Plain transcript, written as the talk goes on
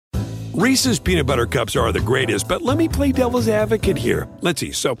Reese's peanut butter cups are the greatest, but let me play devil's advocate here. Let's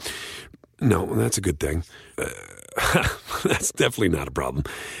see. So, no, that's a good thing. That's definitely not a problem.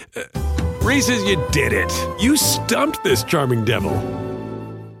 Reese's, you did it. You stumped this charming devil.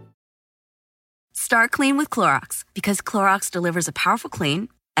 Start clean with Clorox, because Clorox delivers a powerful clean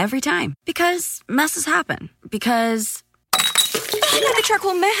every time. Because messes happen. Because... the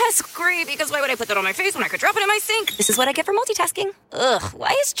charcoal mask. Great, because why would I put that on my face when I could drop it in my sink? This is what I get for multitasking. Ugh,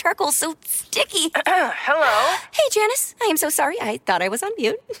 why is charcoal so sticky? Hello? Hey, Janice. I am so sorry. I thought I was on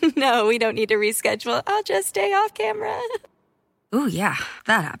mute. No, we don't need to reschedule. I'll just stay off camera. Ooh, yeah,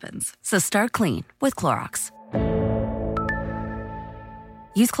 that happens. So start clean with Clorox.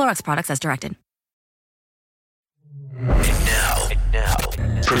 Use Clorox products as directed. And now,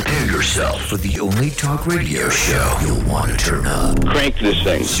 prepare yourself for the only talk radio show you'll want to turn up. Crank this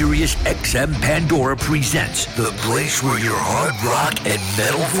thing. Sirius XM Pandora presents the place where your hard rock and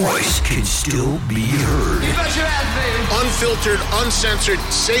metal voice can still be heard. You bet your ass, baby. Unfiltered, uncensored,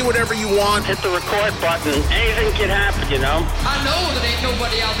 say whatever you want. Hit the record button. Anything can happen, you know? I know that ain't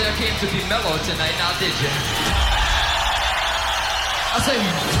nobody out there came to be mellow tonight, now did you? I say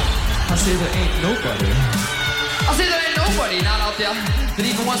there ain't nobody. I say there ain't nobody not out there that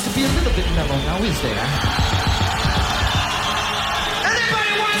even wants to be a little bit mellow, now is there?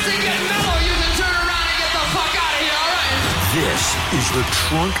 Anybody wants to get mellow, you can turn around and get the fuck out of here, alright? This is the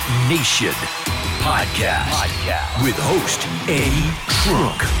Trunk Nation podcast with host Eddie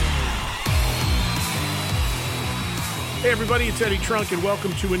Trunk. Hey everybody, it's Eddie Trunk and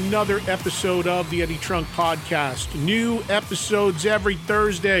welcome to another episode of the Eddie Trunk Podcast. New episodes every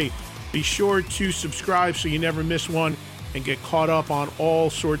Thursday. Be sure to subscribe so you never miss one and get caught up on all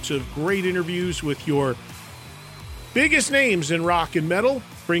sorts of great interviews with your biggest names in rock and metal,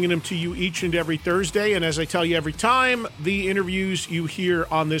 bringing them to you each and every Thursday. And as I tell you every time, the interviews you hear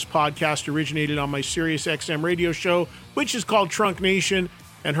on this podcast originated on my Sirius XM radio show, which is called Trunk Nation,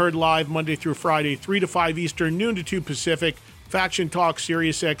 and heard live Monday through Friday, 3 to 5 Eastern, noon to 2 Pacific, Faction Talk,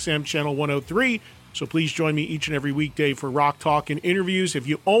 Sirius XM Channel 103. So please join me each and every weekday for rock talk and interviews. If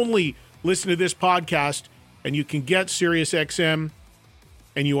you only listen to this podcast and you can get Sirius XM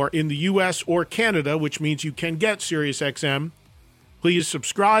and you are in the U.S. or Canada, which means you can get Sirius XM, please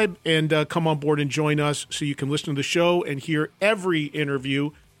subscribe and come on board and join us so you can listen to the show and hear every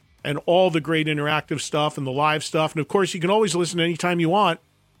interview and all the great interactive stuff and the live stuff. And, of course, you can always listen anytime you want.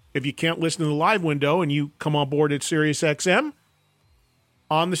 If you can't listen in the live window and you come on board at Sirius XM,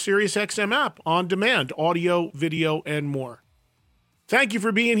 on the Sirius XM app, on demand, audio, video, and more. Thank you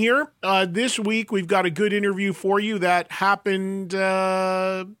for being here. This week, we've got a good interview for you that happened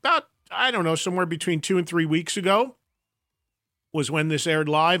about, somewhere between 2 and 3 weeks ago was when this aired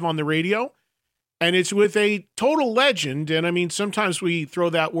live on the radio. And it's with a total legend. And I mean, sometimes we throw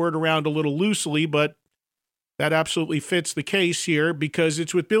that word around a little loosely, but that absolutely fits the case here because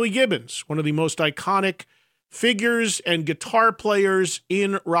it's with Billy Gibbons, one of the most iconic figures and guitar players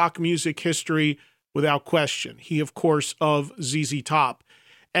in rock music history, without question. He, of course, of ZZ Top.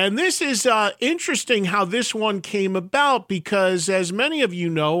 And this is interesting how this one came about because, as many of you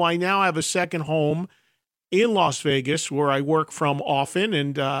know, I now have a second home in Las Vegas where I work from often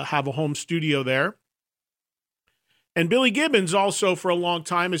and have a home studio there. And Billy Gibbons also, for a long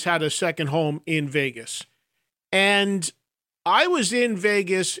time, has had a second home in Vegas. And I was in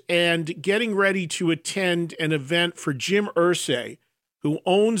Vegas and getting ready to attend an event for Jim Irsay, who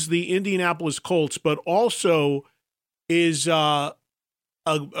owns the Indianapolis Colts, but also is a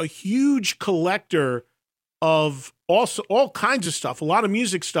huge collector of also all kinds of stuff, a lot of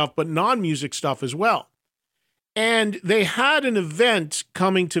music stuff, but non-music stuff as well. And they had an event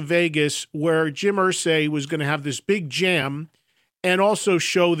coming to Vegas where Jim Irsay was going to have this big jam and also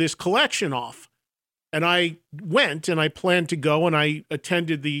show this collection off. And I went and I planned to go and I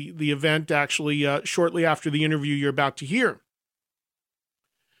attended the event actually shortly after the interview you're about to hear.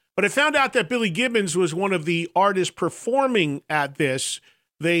 But I found out that Billy Gibbons was one of the artists performing at this.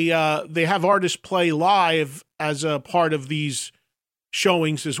 They have artists play live as a part of these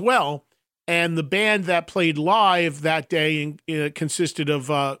showings as well. And the band that played live that day consisted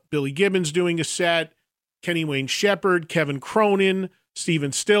of Billy Gibbons doing a set, Kenny Wayne Shepherd, Kevin Cronin,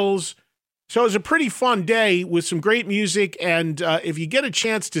 Stephen Stills. So it was a pretty fun day with some great music, and if you get a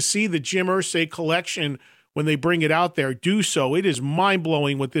chance to see the Jim Irsay collection when they bring it out there, do so. It is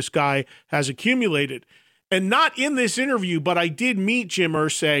mind-blowing what this guy has accumulated. And not in this interview, but I did meet Jim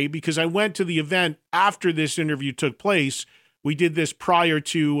Irsay because I went to the event after this interview took place. We did this prior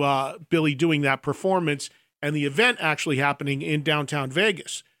to Billy doing that performance and the event actually happening in downtown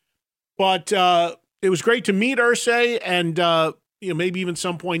Vegas. But it was great to meet Irsay, and maybe even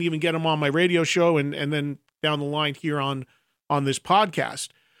some point even get him on my radio show and then down the line here on this podcast.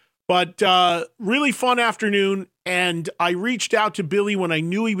 But really fun afternoon, and I reached out to Billy when I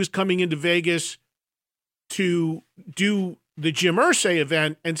knew he was coming into Vegas to do the Jim Irsay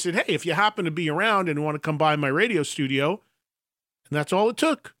event and said, hey, if you happen to be around and want to come by my radio studio, and that's all it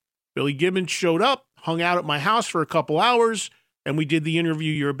took. Billy Gibbons showed up, hung out at my house for a couple hours, and we did the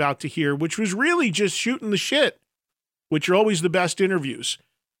interview you're about to hear, which was really just shooting the shit, which are always the best interviews.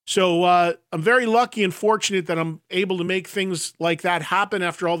 So I'm very lucky and fortunate that I'm able to make things like that happen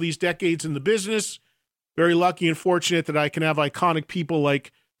after all these decades in the business. Very lucky and fortunate that I can have iconic people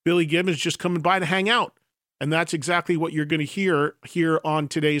like Billy Gibbons just coming by to hang out. And that's exactly what you're going to hear here on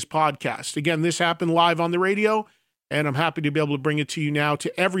today's podcast. Again, this happened live on the radio, and I'm happy to be able to bring it to you now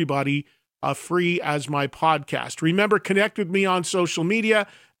to everybody free as my podcast. Remember, connect with me on social media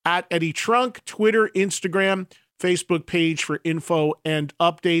at Eddie Trunk, Twitter, Instagram, Facebook page for info and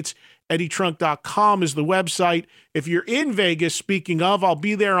updates. EddieTrunk.com is the website. If you're in Vegas, speaking of, I'll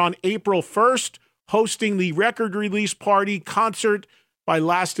be there on April 1st hosting the record release party concert by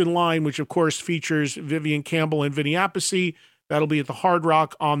Last in Line, which of course features Vivian Campbell and Vinny Appice. That'll be at the Hard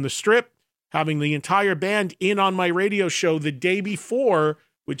Rock on the Strip, having the entire band in on my radio show the day before,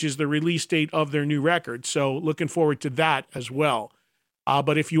 which is the release date of their new record. So looking forward to that as well.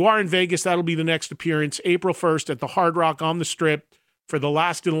 But if you are in Vegas, that'll be the next appearance, April 1st at the Hard Rock on the Strip for the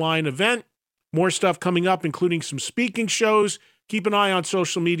Last in Line event. More stuff coming up, including some speaking shows. Keep an eye on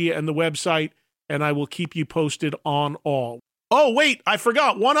social media and the website, and I will keep you posted on all. Oh, wait, I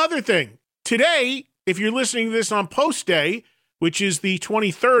forgot one other thing. Today, if you're listening to this on post day, which is the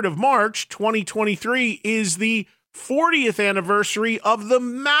 23rd of March, 2023, is the 40th anniversary of the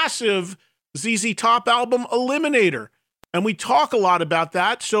massive ZZ Top album Eliminator. And we talk a lot about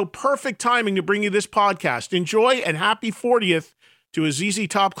that, so perfect timing to bring you this podcast. Enjoy, and happy 40th to a ZZ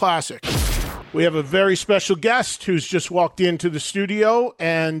Top classic. We have a very special guest who's just walked into the studio,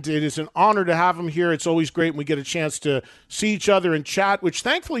 and it is an honor to have him here. It's always great when we get a chance to see each other and chat, which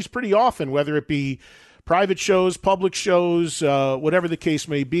thankfully is pretty often, whether it be private shows, public shows, whatever the case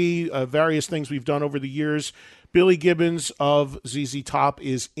may be, various things we've done over the years. Billy Gibbons of ZZ Top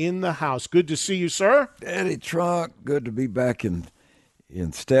is in the house. Good to see you, sir. Eddie Trunk, good to be back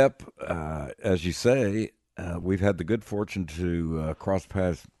in step. As you say, we've had the good fortune to cross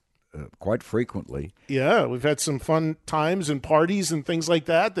paths quite frequently. Yeah, we've had some fun times and parties and things like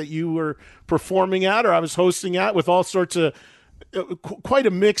that you were performing at or I was hosting at with all sorts of quite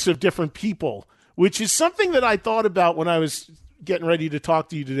a mix of different people, which is something that I thought about when I was getting ready to talk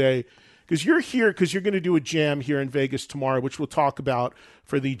to you today. Because you're here because you're going to do a jam here in Vegas tomorrow, which we'll talk about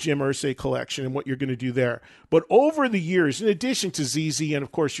for the Jim Irsay collection and what you're going to do there. But over the years, in addition to ZZ and,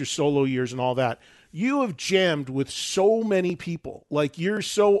 of course, your solo years and all that, you have jammed with so many people. Like, you're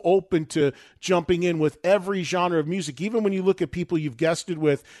so open to jumping in with every genre of music. Even when you look at people you've guested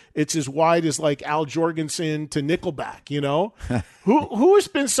with, it's as wide as like Al Jorgensen to Nickelback, you know? Who has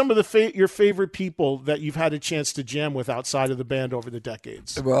been some of your favorite people that you've had a chance to jam with outside of the band over the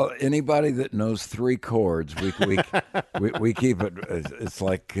decades? Well, anybody that knows three chords, we keep it. It's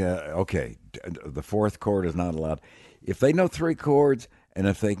like, okay, the fourth chord is not allowed. If they know three chords, and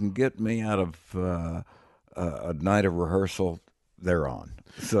if they can get me out of a night of rehearsal, they're on.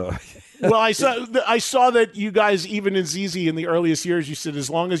 So, well, I saw that you guys, even in ZZ in the earliest years, you said as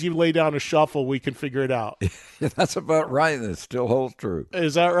long as you lay down a shuffle, we can figure it out. That's about right, and it still holds true.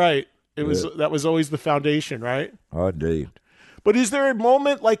 Is that right? That was always the foundation, right? Oh, indeed. But is there a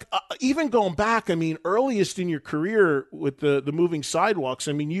moment, like, even going back, I mean, earliest in your career with the Moving Sidewalks,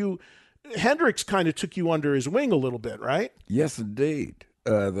 I mean, Hendrix kind of took you under his wing a little bit, right? Yes, indeed.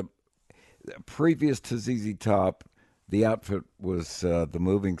 The previous to ZZ Top, the outfit was the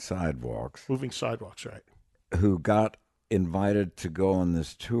Moving Sidewalks. Moving Sidewalks, right. Who got invited to go on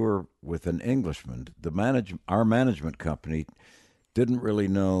this tour with an Englishman. Our management company didn't really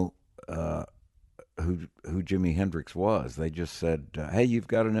know who Jimi Hendrix was. They just said, hey, you've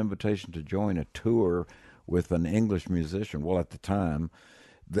got an invitation to join a tour with an English musician. Well, at the time,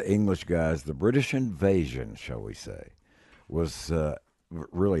 the English guys, the British invasion, shall we say, was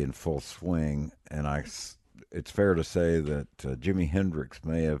really in full swing. And it's fair to say that Jimi Hendrix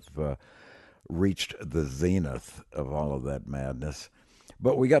may have reached the zenith of all of that madness.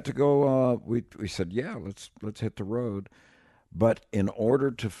 But we got to go, we said, yeah, let's hit the road. But in order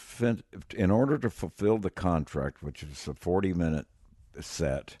to fulfill the contract, which is a 40-minute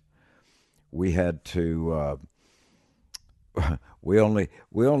set, we had to we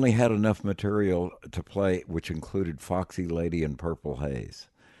only had enough material to play, which included Foxy Lady and Purple Haze.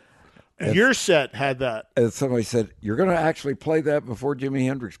 Your set had that. And somebody said, "You're going to actually play that before Jimi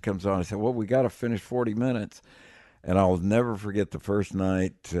Hendrix comes on." I said, "Well, we got to finish 40 minutes." And I'll never forget the first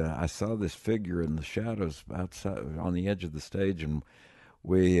night I saw this figure in the shadows outside on the edge of the stage, and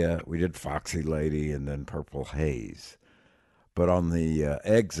we did Foxy Lady and then Purple Haze. But on the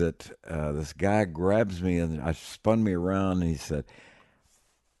exit, this guy grabs me and I spun me around, and he said,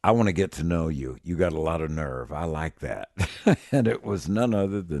 "I want to get to know you. You got a lot of nerve. I like that." And it was none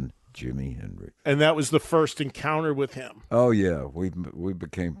other than Jimi Hendrix. And that was the first encounter with him. Oh yeah, we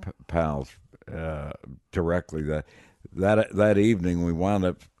became pals directly. That evening, we wound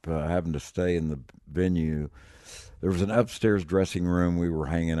up having to stay in the venue. There was an upstairs dressing room. We were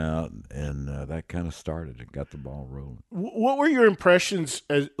hanging out, and that kind of started it. Got the ball rolling. What were your impressions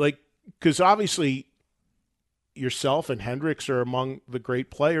because obviously yourself and Hendrix are among the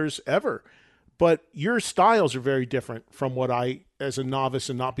great players ever, but your styles are very different from what I, as a novice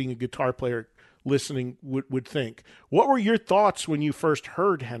and not being a guitar player, listening would think. What were your thoughts when you first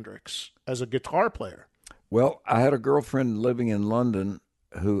heard Hendrix as a guitar player? Well, I had a girlfriend living in London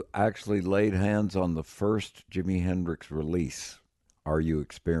who actually laid hands on the first Jimi Hendrix release, Are You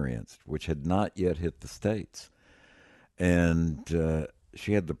Experienced, which had not yet hit the States. And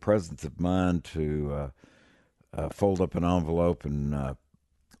she had the presence of mind to fold up an envelope and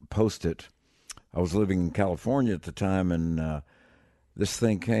post it. I was living in California at the time, and this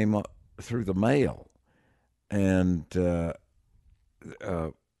thing came up through the mail. And the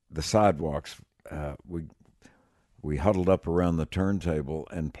sidewalks, we huddled up around the turntable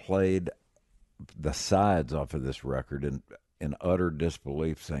and played the sides off of this record in utter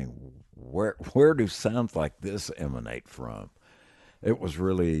disbelief, saying, where do sounds like this emanate from? It was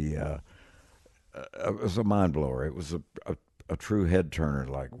really, it was a mind blower. It was a true head turner.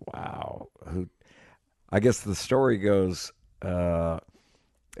 Like, wow. I guess the story goes,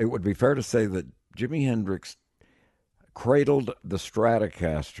 it would be fair to say that Jimi Hendrix cradled the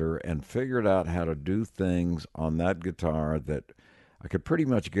Stratocaster and figured out how to do things on that guitar that I could pretty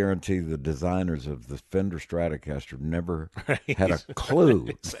much guarantee the designers of the Fender Stratocaster never had a clue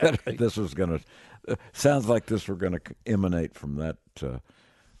that this was going to sounds like this were going to emanate from that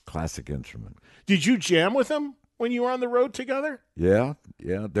classic instrument. Did you jam with him when you were on the road together? Yeah.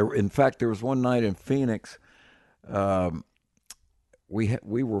 In fact, there was one night in Phoenix. We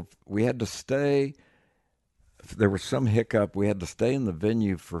had to stay. There was some hiccup. We had to stay in the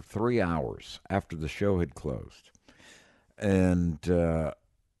venue for 3 hours after the show had closed. And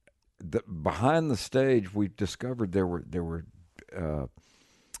behind the stage, we discovered there were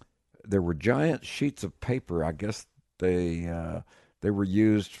giant sheets of paper. I guess they were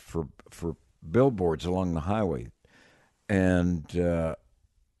used for billboards along the highway. And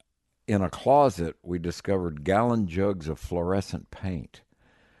in a closet, we discovered gallon jugs of fluorescent paint.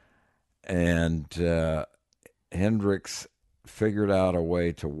 And Hendrix figured out a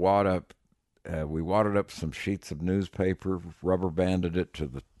way to wad up. We wadded up some sheets of newspaper, rubber banded it to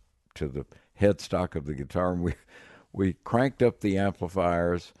the headstock of the guitar, and we cranked up the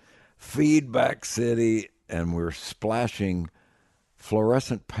amplifiers, Feedback City, and we're splashing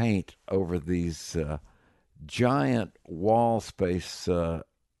fluorescent paint over these giant wall space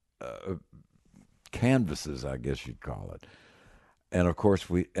canvases, I guess you'd call it. And of course,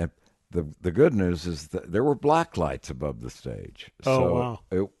 the good news is that there were black lights above the stage. Oh, wow.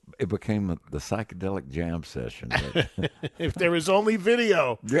 It became the psychedelic jam session. If there was only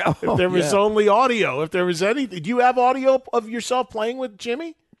video, yeah, if there was only audio, if there was anything. Do you have audio of yourself playing with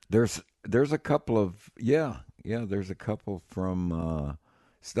Jimmy? There's a couple of, there's a couple from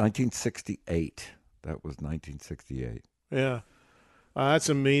 1968. That was 1968. Yeah. That's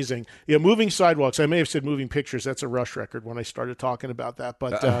amazing. Yeah, Moving Sidewalks. I may have said Moving Pictures. That's a Rush record when I started talking about that,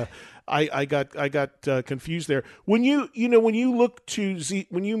 but I got confused there. When you look to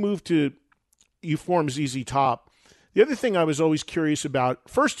when you move to, you form ZZ Top. The other thing I was always curious about,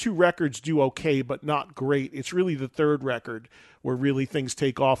 first two records do okay, but not great. It's really the third record where really things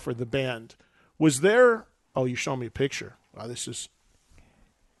take off for the band. Was there? Oh, you're showing me a picture. Wow, this is.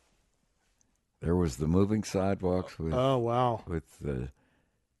 There was the Moving Sidewalks with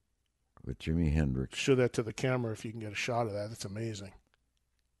with Jimi Hendrix. Show that to the camera if you can get a shot of that. That's amazing.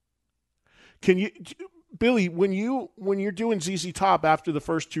 Can you, Billy, when you're doing ZZ Top after the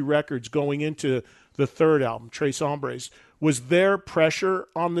first two records, going into the third album, Tres Hombres, was there pressure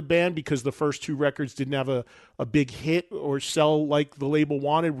on the band because the first two records didn't have a big hit or sell like the label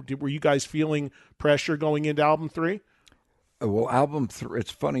wanted? Were you guys feeling pressure going into album 3? Well, album 3,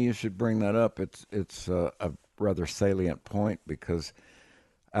 it's funny you should bring that up. It's a rather salient point because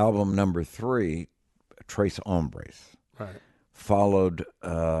album number 3, Tres Hombres, right, followed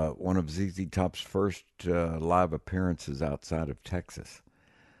one of ZZ Top's first live appearances outside of Texas.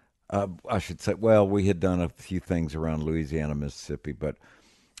 I should say, well, we had done a few things around Louisiana, Mississippi, but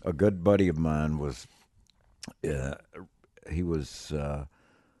a good buddy of mine was, he was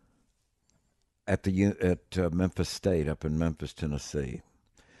at Memphis State up in Memphis, Tennessee,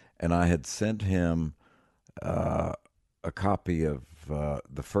 and I had sent him a copy of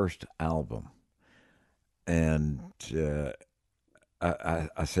the first album, and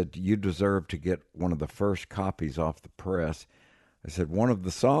I said, you deserve to get one of the first copies off the press. I said, one of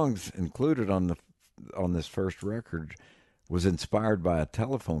the songs included on this first record was inspired by a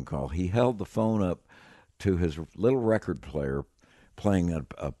telephone call. He held the phone up to his little record player playing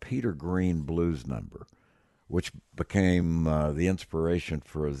a Peter Green blues number, which became the inspiration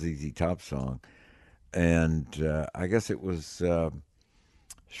for a ZZ Top song. And I guess it was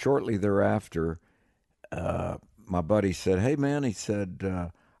shortly thereafter, my buddy said, hey, man, he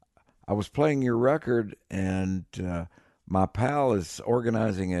said, I was playing your record, and my pal is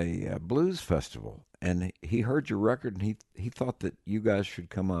organizing a blues festival, and he heard your record, and he thought that you guys should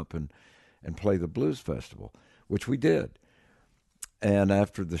come up and play the blues festival, which we did. And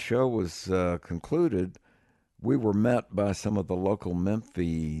after the show was concluded, we were met by some of the local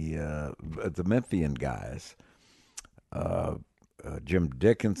the Memphian guys, Jim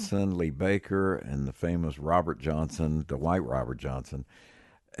Dickinson, Lee Baker, and the famous Robert Johnson, the white Robert Johnson.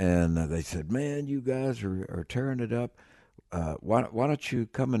 And they said, man, you guys are tearing it up. Why don't you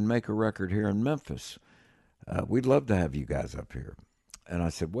come and make a record here in Memphis? We'd love to have you guys up here. And I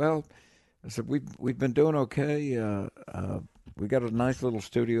said, we've been doing okay. We got a nice little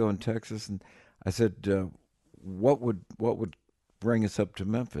studio in Texas. And I said, what would bring us up to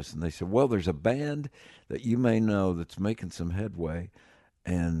Memphis? And they said, well, there's a band that you may know that's making some headway,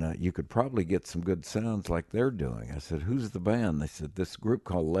 and you could probably get some good sounds like they're doing. I said, who's the band? They said, this group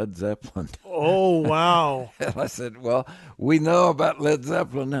called Led Zeppelin. Oh, wow. And I said, well, we know about Led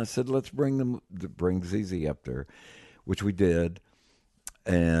Zeppelin. I said, let's bring ZZ up there, which we did.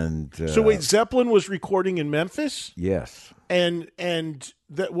 And so wait, Zeppelin was recording in Memphis? Yes. And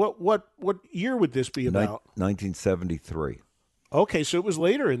that what year would this be about? 1973. Okay, so it was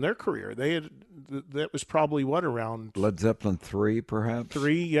later in their career. That was probably what, around Led Zeppelin 3, perhaps?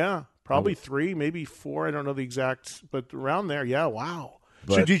 3, yeah. Probably 3, maybe 4, I don't know the exact, but around there, yeah, wow.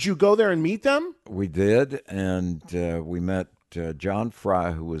 But so did you go there and meet them? We did, and we met John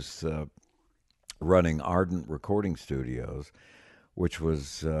Fry, who was running Ardent Recording Studios, which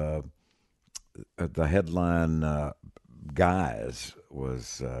was the headline guys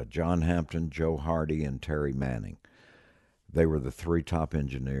was John Hampton, Joe Hardy, and Terry Manning. They were the 3 top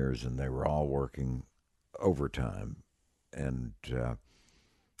engineers, and they were all working overtime. And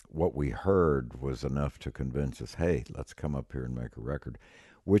what we heard was enough to convince us, hey, let's come up here and make a record,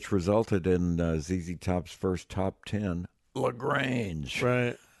 which resulted in ZZ Top's first top 10, LaGrange.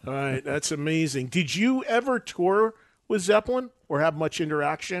 Right. That's amazing. Did you ever tour with Zeppelin or have much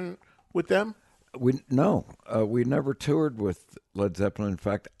interaction with them? We never toured with Led Zeppelin. In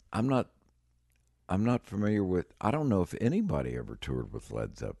fact, I'm not familiar with. I don't know if anybody ever toured with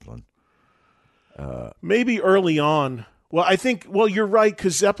Led Zeppelin. Maybe early on. Well, you're right,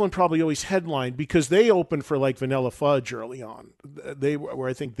 because Zeppelin probably always headlined because they opened for like Vanilla Fudge early on.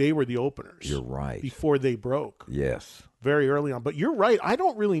 I think they were the openers. You're right. Before they broke. Yes. Very early on. But you're right. I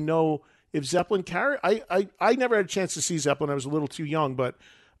don't really know if Zeppelin carried. I never had a chance to see Zeppelin. I was a little too young, but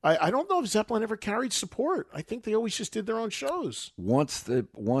I don't know if Zeppelin ever carried support. I think they always just did their own shows. Once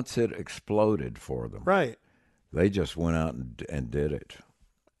it exploded for them, right? They just went out and did it,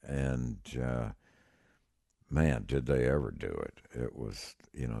 and man, did they ever do it! It was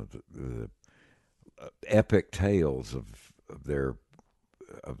the epic tales of their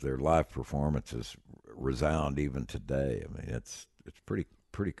live performances resound even today. I mean, it's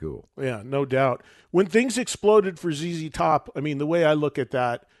pretty cool. Yeah, no doubt. When things exploded for ZZ Top, I mean, the way I look at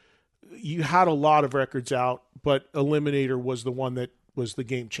that, you had a lot of records out, but Eliminator was the one that was the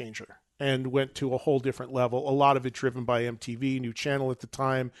game changer and went to a whole different level. A lot of it driven by MTV, New Channel at the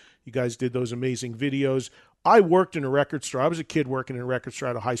time. You guys did those amazing videos. I worked in a record store. I was a kid working in a record store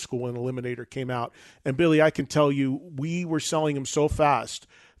out of high school when Eliminator came out. And Billy, I can tell you, we were selling them so fast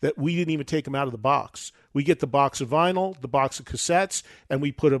that we didn't even take them out of the box. We get the box of vinyl, the box of cassettes, and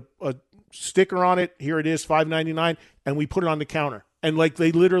we put a sticker on it. Here it is, $5.99, and we put it on the counter. And like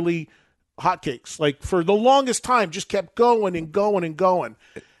they literally hotcakes, like for the longest time, just kept going and going and going.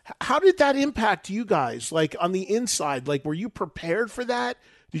 How did that impact you guys? Like on the inside, like were you prepared for that?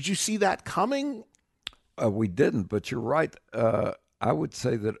 Did you see that coming? We didn't, but you're right. I would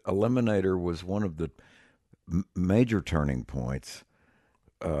say that Eliminator was one of the major turning points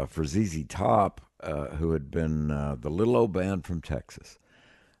for ZZ Top, who had been the little old band from Texas,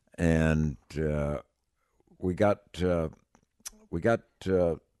 and we got the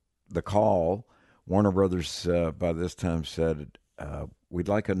call. Warner Brothers by this time said, we'd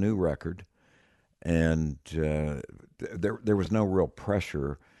like a new record, and there was no real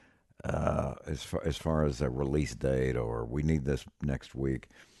pressure as far as a release date or we need this next week.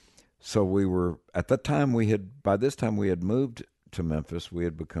 So we were at that time by this time we had moved to Memphis. We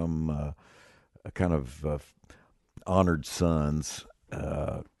had become a kind of honored sons,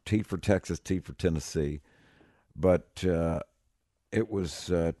 T for Texas, T for Tennessee, but it was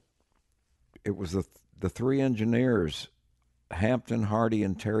the three engineers, Hampton, Hardy,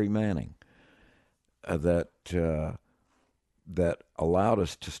 and Terry Manning, that allowed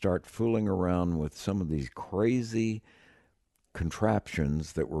us to start fooling around with some of these crazy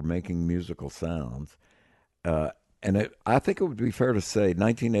contraptions that were making musical sounds. I think it would be fair to say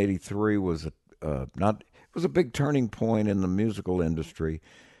 1983 was a big turning point in the musical industry.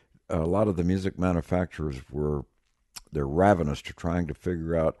 A lot of the music manufacturers they're ravenous to trying to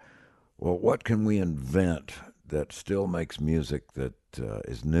figure out, well, what can we invent that still makes music that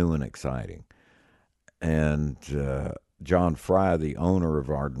is new and exciting? And John Fry, the owner of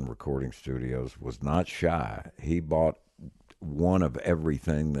Arden Recording Studios, was not shy. He bought one of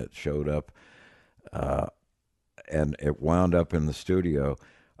everything that showed up, and it wound up in the studio.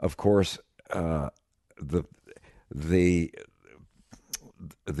 Of course, the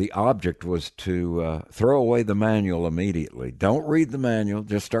object was to throw away the manual immediately. Don't read the manual,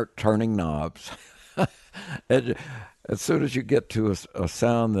 just start turning knobs. And as soon as you get to a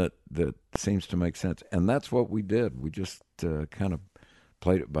sound that seems to make sense. And that's what we did. We just kind of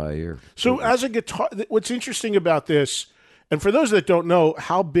played it by ear. So as a guitar, what's interesting about this, and for those that don't know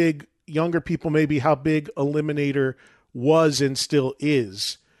how big, younger people maybe, how big Eliminator was and still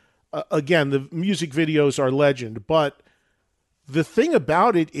is, again, the music videos are legend, but the thing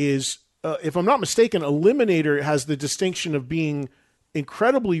about it is, if I'm not mistaken, Eliminator has the distinction of being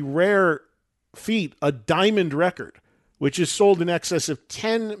incredibly rare feat, a diamond record, which is sold in excess of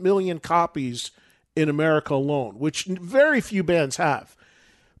 10 million copies in America alone, which very few bands have.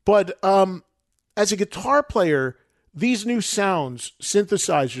 But as a guitar player, these new sounds,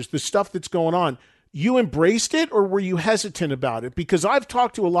 synthesizers, the stuff that's going on, you embraced it or were you hesitant about it? Because I've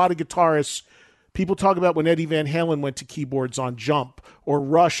talked to a lot of guitarists. People talk about when Eddie Van Halen went to keyboards on Jump, or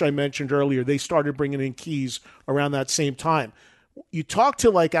Rush, I mentioned earlier. They started bringing in keys around that same time. You talk to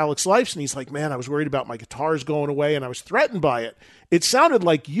like Alex Lifeson, he's like, man, I was worried about my guitars going away and I was threatened by it. It sounded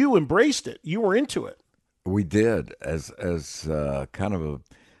like you embraced it. You were into it. We did, as kind of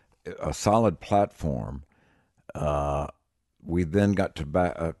a solid platform. We then got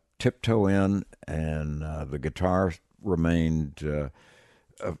to tiptoe in, and the guitar remained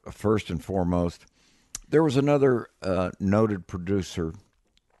first and foremost. There was another noted producer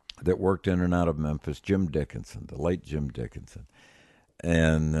that worked in and out of Memphis, Jim Dickinson, the late Jim Dickinson.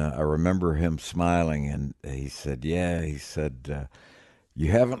 And I remember him smiling, and he said, yeah, he said,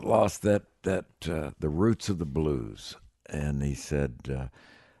 you haven't lost the roots of the blues. And he said,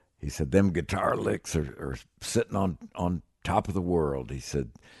 them guitar licks are sitting on top of the world. He said,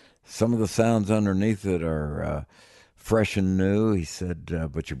 some of the sounds underneath it are fresh and new. He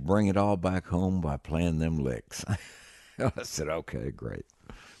said, but you bring it all back home by playing them licks. I said, okay, great.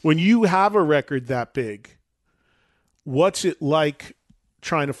 When you have a record that big, what's it like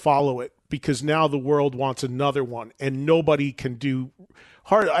trying to follow it? Because now the world wants another one, and nobody can do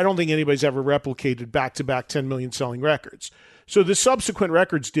hard. I don't think anybody's ever replicated back-to-back 10 million selling records. So the subsequent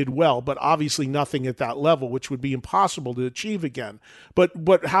records did well, but obviously nothing at that level, which would be impossible to achieve again.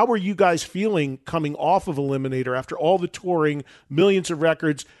 But how were you guys feeling coming off of Eliminator after all the touring, millions of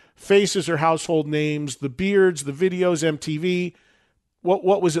records, faces or household names, the beards, the videos, MTV?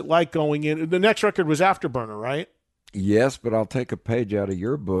 What was it like going in? The next record was Afterburner, right? Yes, but I'll take a page out of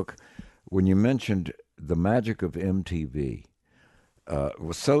your book. When you mentioned the magic of MTV, it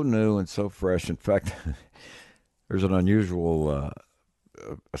was so new and so fresh. In fact, there's an unusual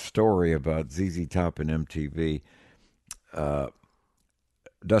story about ZZ Top and MTV.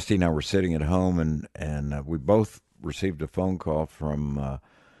 Dusty and I were sitting at home, and we both received a phone call from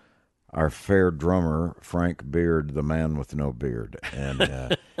our fair drummer, Frank Beard, the man with no beard.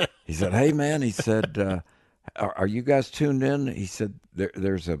 And he said, hey, man, he said, are you guys tuned in? He said,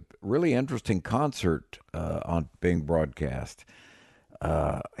 there's a really interesting concert on being broadcast.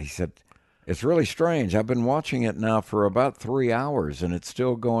 He said, it's really strange. I've been watching it now for about 3 hours, and it's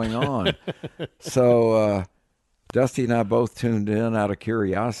still going on. So Dusty and I both tuned in out of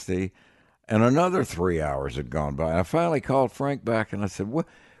curiosity. And another 3 hours had gone by. I finally called Frank back and I said,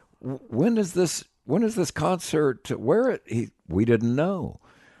 when is this concert? We didn't know.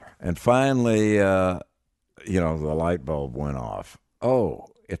 And finally, the light bulb went off. Oh,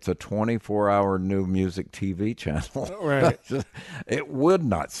 it's a 24-hour new music TV channel. Right. It would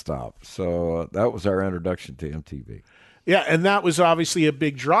not stop. So that was our introduction to MTV. Yeah, and that was obviously a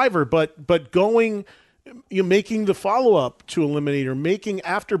big driver. But going, making the follow-up to Eliminator, making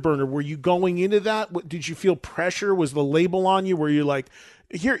Afterburner, were you going into that? Did you feel pressure? Was the label on you? Were you like,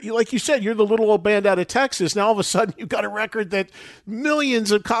 here, like you said, you're the little old band out of Texas. Now all of a sudden you've got a record that millions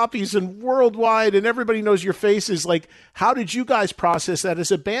of copies and worldwide, and everybody knows your faces. Like, how did you guys process that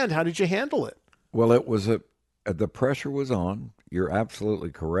as a band? How did you handle it? Well, it was the pressure was on. You're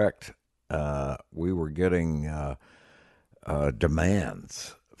absolutely correct. We were getting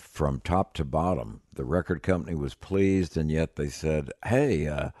demands from top to bottom. The record company was pleased, and yet they said, hey,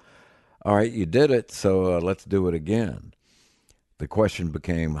 all right, you did it, so let's do it again. The question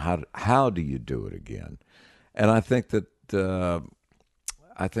became, how do you do it again? And I think that the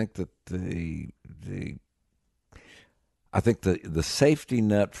safety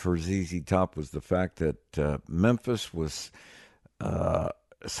net for ZZ Top was the fact that Memphis was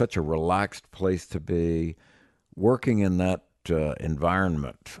such a relaxed place to be. Working in that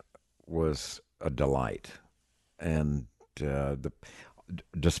environment was a delight, and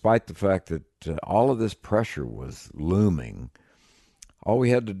despite the fact that all of this pressure was looming, all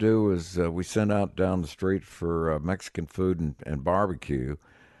we had to do was we sent out down the street for Mexican food and barbecue,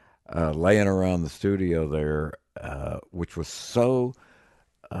 laying around the studio there, which was so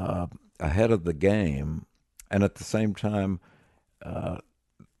ahead of the game, and at the same time,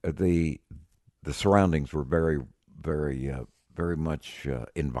 the surroundings were very, very, very much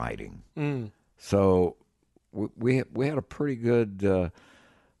inviting. So we had a pretty good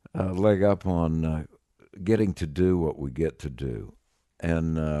leg up on getting to do what we get to do.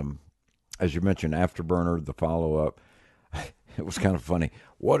 And as you mentioned, Afterburner, the follow-up, it was kind of funny.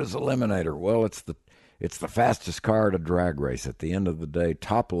 What is Eliminator? Well, it's the fastest car at a drag race. At the end of the day,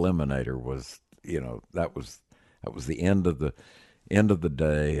 Top Eliminator was, that was the end of the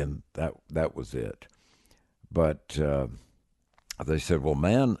day, and that was it. But they said, well,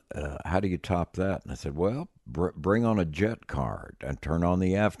 man, how do you top that? And I said, well, bring on a jet car and turn on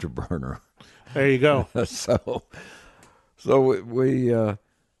the Afterburner. There you go. So we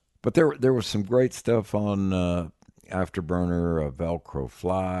but there was some great stuff on Afterburner, Velcro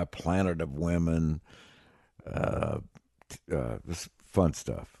Fly, Planet of Women, this fun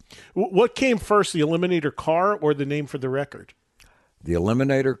stuff. What came first, the Eliminator car or the name for the record? The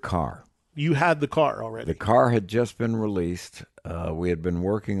Eliminator car. You had the car already. The car had just been released. We had been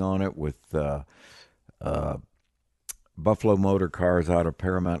working on it with Buffalo Motor Cars out of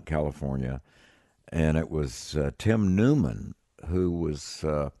Paramount, California. And it was Tim Newman who was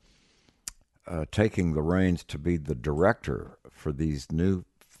taking the reins to be the director for these new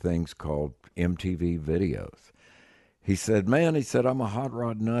things called MTV videos. He said, man, I'm a hot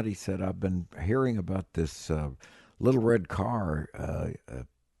rod nut. He said, I've been hearing about this little red car.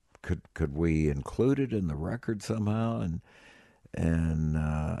 Could we include it in the record somehow? And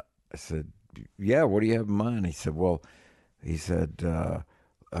I said, yeah, what do you have in mind? He said, he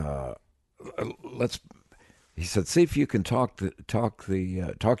said, see if you can talk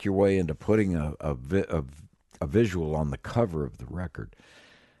your way into putting a visual on the cover of the record.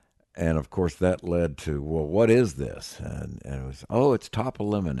 And of course that led to, well, what is this? And it was, it's Top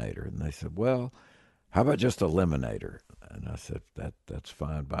Eliminator. And they said, well, how about just Eliminator? And I said, that's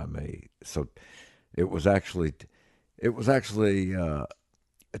fine by me. So it was actually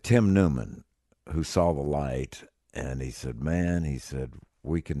Tim Newman who saw the light, and he said,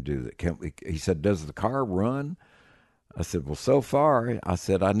 we can do that. Can't we? He said, does the car run? I said, well, so far, I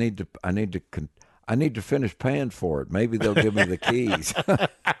said, I need to finish paying for it. Maybe they'll give me the keys.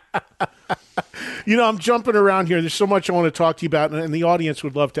 I'm jumping around here. There's so much I want to talk to you about, and the audience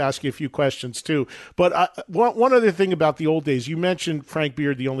would love to ask you a few questions too. But one other thing about the old days, you mentioned Frank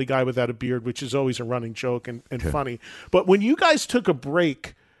Beard, the only guy without a beard, which is always a running joke and funny. But when you guys took a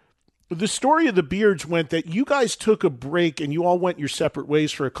break, the story of the Beards went that you guys took a break and you all went your separate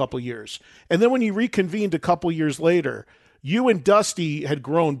ways for a couple years. And then when you reconvened a couple years later, you and Dusty had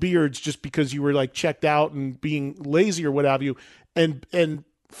grown beards just because you were like checked out and being lazy or what have you. And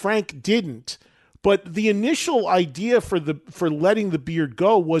Frank didn't. But the initial idea for letting the beard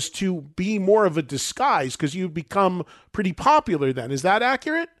go was to be more of a disguise because you've become pretty popular then. Is that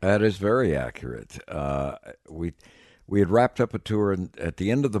accurate? That is very accurate. We had wrapped up a tour at the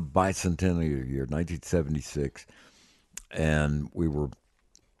end of the bicentennial year, 1976, and we were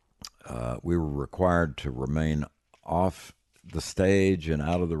we were required to remain off the stage and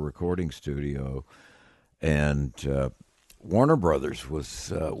out of the recording studio. And Warner Brothers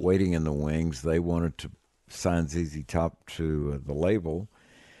was waiting in the wings. They wanted to sign ZZ Top to the label.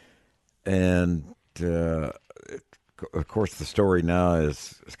 And, of course, the story now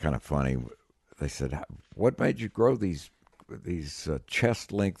is kind of funny. They said, what made you grow these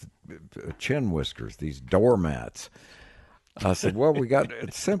chest-length chin whiskers, these doormats? I said, well,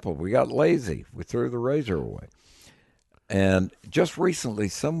 it's simple. We got lazy. We threw the razor away. And just recently,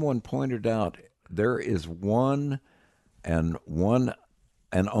 someone pointed out there is one and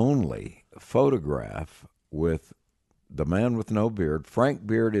only photograph with the man with no beard. Frank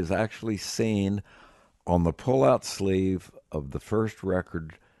Beard is actually seen on the pull-out sleeve of the first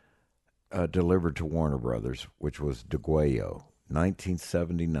record delivered to Warner Brothers, which was DeGuayo,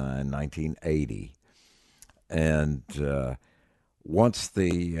 1979, 1980. And once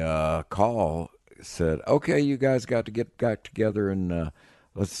the call said, okay, you guys got to get back together and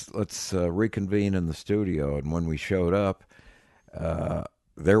let's reconvene in the studio. And when we showed up,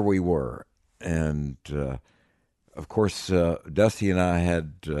 there we were. And, of course, Dusty and I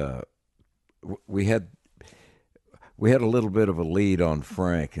had we had a little bit of a lead on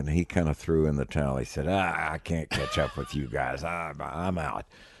Frank, and he kind of threw in the towel. He said, I can't catch up with you guys. I'm out.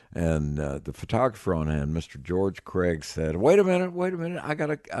 And the photographer on hand, Mr. George Craig, said, wait a minute, I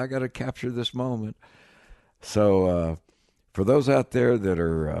gotta capture this moment. So for those out there that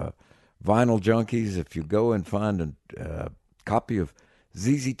are vinyl junkies, if you go and find a copy of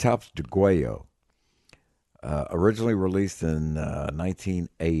ZZ Top's DeGuayo, originally released in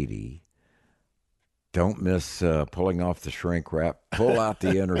 1980, don't miss pulling off the shrink wrap. Pull out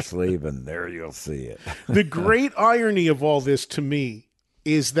the inner sleeve, and there you'll see it. The great irony of all this to me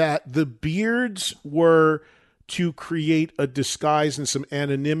is that the beards were to create a disguise and some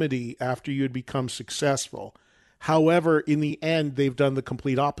anonymity after you had become successful. However, in the end, they've done the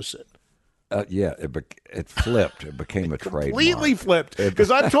complete opposite. Yeah, it flipped. It became a trademark. Completely flipped. Because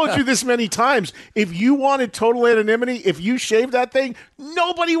I've told you this many times. If you wanted total anonymity, if you shaved that thing,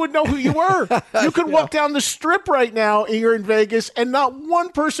 nobody would know who you were. You could walk down the strip right now and you're in Vegas, and not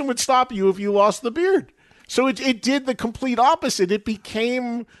one person would stop you if you lost the beard. So it did the complete opposite. It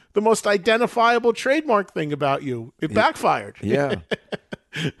became the most identifiable trademark thing about you. It backfired. Yeah.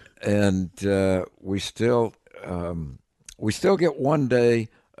 And we still get one day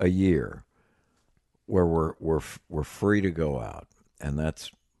a year where we're free to go out, and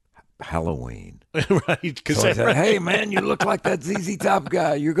that's Halloween. Right. So I said, hey, man, you look like that ZZ Top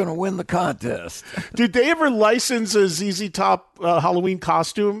guy. You're going to win the contest. Did they ever license a ZZ Top Halloween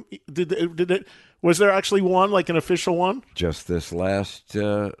costume? Did it? Was there actually one, like an official one? Just this last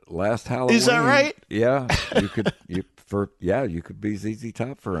Halloween. Is that right? Yeah, you could be ZZ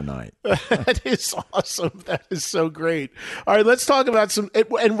Top for a night. That is awesome. That is so great. All right, let's talk about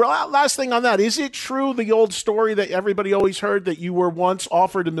and last thing on that. Is it true, the old story that everybody always heard, that you were once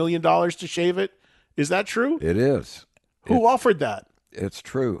offered $1 million to shave it? Is that true? It is. Who offered that? It's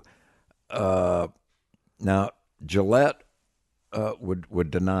true. Now, Gillette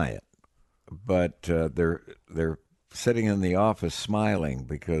would deny it, but they're sitting in the office smiling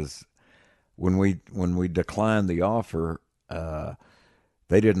because when we declined the offer,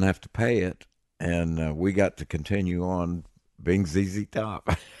 they didn't have to pay it, and we got to continue on being ZZ Top.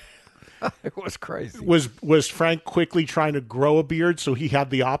 It was crazy. Was Frank quickly trying to grow a beard so he had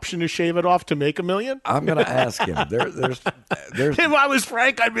the option to shave it off to make $1 million? I'm going to ask him. There's. If I was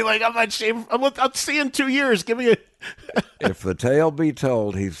Frank, I'd be like, I'm not shaving. I'll see you in 2 years. Give me a. If the tale be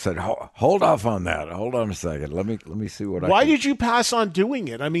told, he said, "Hold off on that. Hold on a second. Let me see what." Why did you pass on doing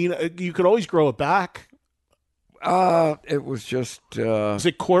it? I mean, you could always grow it back. It was just. Is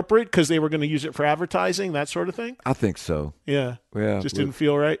it corporate because they were going to use it for advertising, that sort of thing? I think so. Yeah. Yeah. Just didn't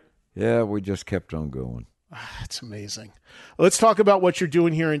feel right. Yeah, we just kept on going. That's amazing. Let's talk about what you're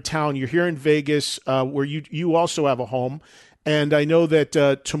doing here in town. You're here in Vegas, where you also have a home. And I know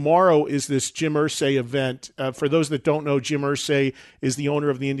that tomorrow is this Jim Irsay event. For those that don't know, Jim Irsay is the owner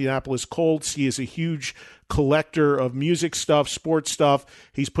of the Indianapolis Colts. He is a huge collector of music stuff, sports stuff.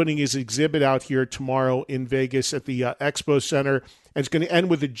 He's putting his exhibit out here tomorrow in Vegas at the Expo Center. And it's going to end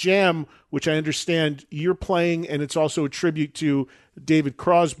with a jam, which I understand you're playing, and it's also a tribute to David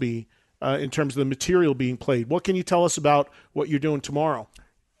Crosby in terms of the material being played. What can you tell us about what you're doing tomorrow?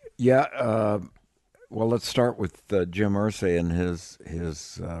 Yeah, well, let's start with Jim Irsay and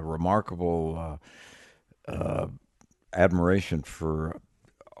his remarkable admiration for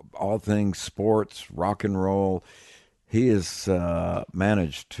all things sports, rock and roll. He has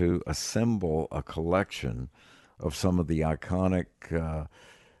managed to assemble a collection of some of the iconic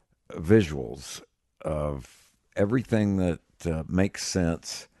visuals of everything that makes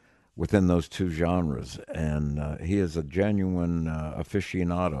sense within those two genres. And he is a genuine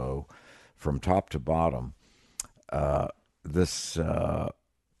aficionado from top to bottom. This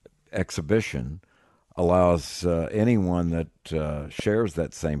exhibition allows anyone that shares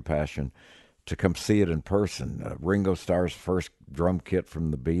that same passion to come see it in person. Ringo Starr's first drum kit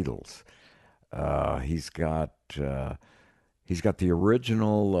from the Beatles. He's got the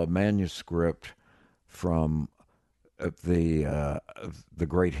original manuscript from the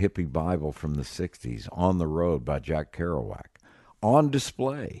great hippie Bible from the '60s, "On the Road" by Jack Kerouac, on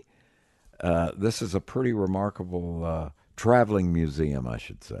display. This is a pretty remarkable traveling museum, I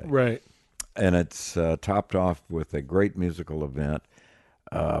should say. Right. And it's topped off with a great musical event.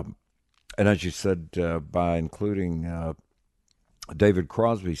 And as you said, by including David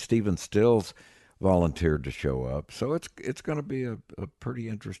Crosby, Stephen Stills volunteered to show up. So it's going to be a pretty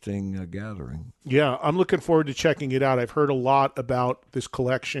interesting gathering. Yeah, I'm looking forward to checking it out. I've heard a lot about this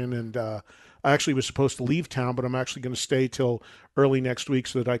collection, and I actually was supposed to leave town, but I'm actually going to stay till early next week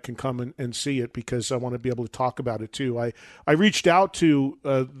so that I can come and see it, because I want to be able to talk about it too. I reached out to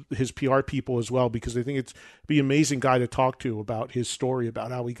his PR people as well, because I think it'd be an amazing guy to talk to about his story, about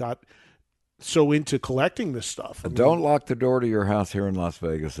how he got so into collecting this stuff. Don't lock the door to your house here in Las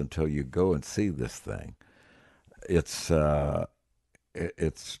Vegas until you go and see this thing. It's a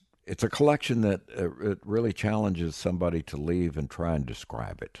collection that it really challenges somebody to leave and try and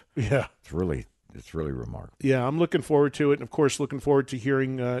describe it. Yeah, it's really remarkable. Yeah, I'm looking forward to it, and of course, looking forward to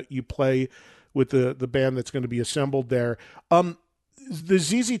hearing you play with the band that's going to be assembled there. The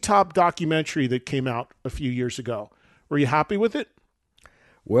ZZ Top documentary that came out a few years ago, were you happy with it?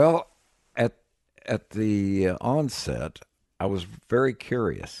 Well, at the onset, I was very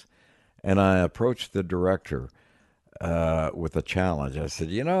curious, and I approached the director with a challenge. I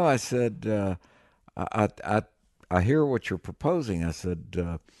said, I hear what you're proposing. I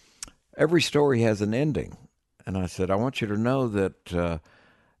said, every story has an ending, and I said, I want you to know that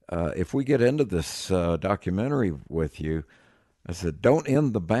if we get into this documentary with you, I said, don't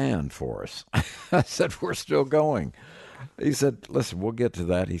end the band for us. I said, we're still going. He said, listen, we'll get to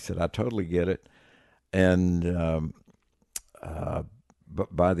that. He said, I totally get it. And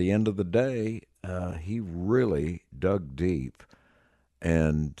but by the end of the day, he really dug deep,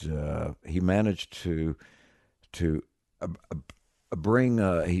 and he managed to bring.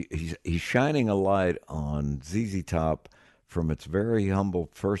 He's shining a light on ZZ Top from its very humble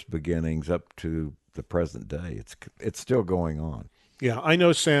first beginnings up to the present day. It's still going on. Yeah, I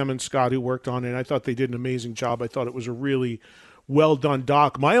know Sam and Scott who worked on it, and I thought they did an amazing job. I thought it was a really well-done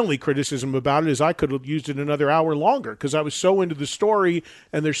doc. My only criticism about it is I could have used it another hour longer, because I was so into the story,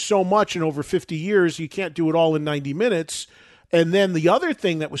 and there's so much in over 50 years, you can't do it all in 90 minutes. And then the other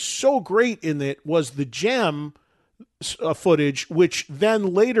thing that was so great in it was the Jam footage, which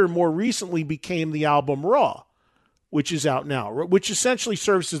then later, more recently, became the album Raw, which is out now, which essentially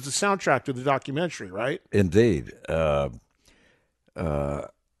serves as the soundtrack to the documentary, right? Indeed.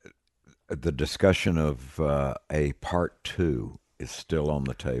 The discussion of a part 2 is still on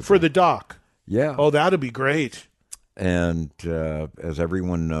the table. For the doc? Yeah. Oh, that'd be great. And as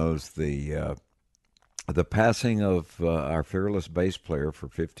everyone knows, the passing of our fearless bass player for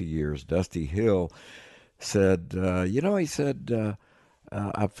 50 years, Dusty Hill, said, he said,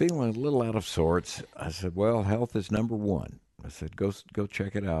 I'm feeling a little out of sorts. I said, well, health is number one. I said, go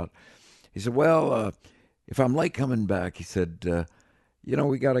check it out. He said, well, if I'm late coming back, he said,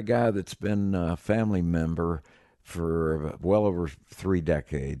 we got a guy that's been a family member for well over 3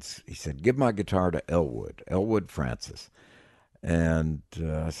 decades. He said, give my guitar to Elwood Francis. And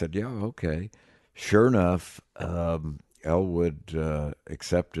I said, yeah, okay. Sure enough, Elwood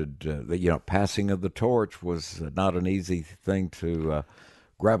accepted that, passing of the torch was not an easy thing to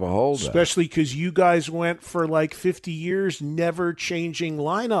grab a hold of. Especially because you guys went for like 50 years never changing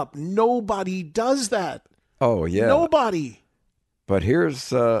lineup. Nobody does that. Oh, yeah. Nobody. But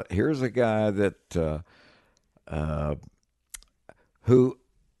here's a guy that who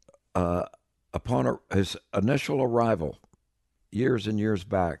upon his initial arrival years and years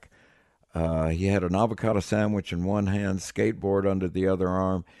back, he had an avocado sandwich in one hand, skateboard under the other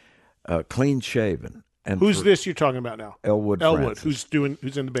arm, clean shaven. And who's this you're talking about now? Elwood Francis.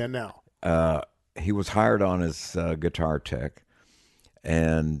 who's in the band now. He was hired on as guitar tech,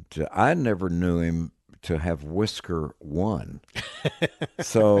 and I never knew him to have whisker one.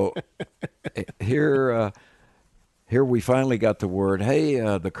 So here we finally got the word, hey,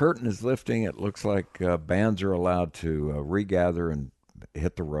 the curtain is lifting. It looks like bands are allowed to regather and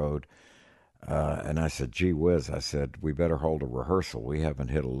hit the road. And I said, gee whiz, I said, we better hold a rehearsal. We haven't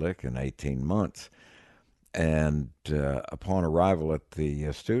hit a lick in 18 months. And upon arrival at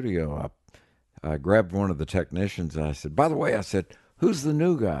the studio, I grabbed one of the technicians and I said, by the way, I said, who's the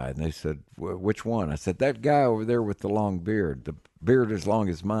new guy? And they said, which one? I said, that guy over there with the long beard, the beard as long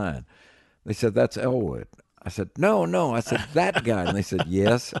as mine. They said, that's Elwood. I said, no. I said, that guy. And they said,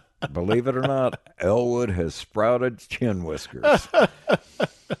 yes, believe it or not, Elwood has sprouted chin whiskers.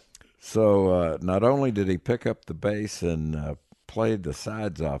 So not only did he pick up the bass and played the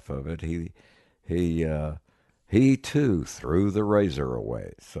sides off of it, he too threw the razor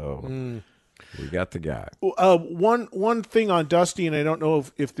away. So we got the guy. One thing on Dusty, and I don't know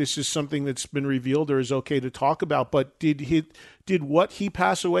if this is something that's been revealed or is okay to talk about, but did what he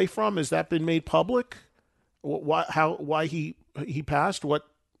pass away from? Has that been made public? Why he passed? What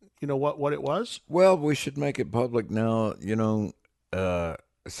it was? Well, we should make it public now.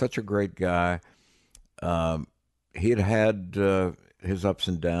 Such a great guy. He had his ups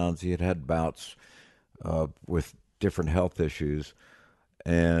and downs. He had bouts with different health issues,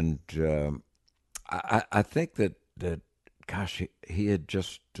 and I think that gosh, he had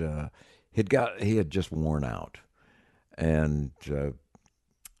just worn out, and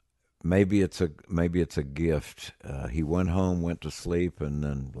maybe it's a gift. He went home, went to sleep, and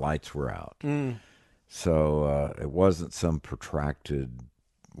then lights were out. So it wasn't some protracted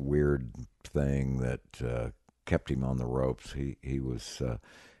weird thing that kept him on the ropes. He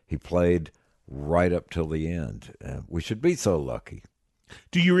played right up till the end. We should be so lucky.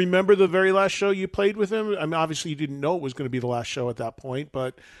 Do you remember the very last show you played with him? I mean, obviously you didn't know it was going to be the last show at that point,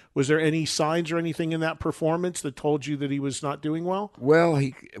 but was there any signs or anything in that performance that told you that he was not doing well? Well,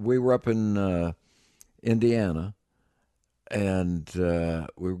 we were up in Indiana, and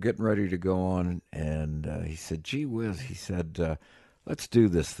we were getting ready to go on, and he said, gee whiz, he said, let's do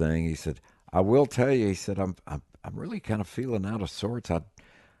this thing. He said, I will tell you, he said, I'm really kind of feeling out of sorts. I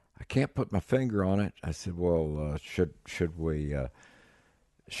can't put my finger on it. I said, well, should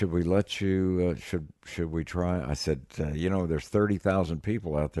we let you, should we try? I said, there's 30,000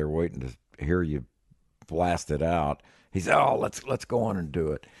 people out there waiting to hear you blast it out. He said, oh, let's go on and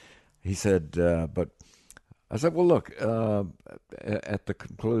do it. He said, but I said, well, look, at the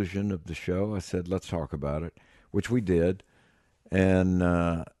conclusion of the show, I said, let's talk about it, which we did.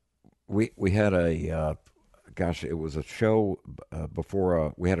 And we had it was a show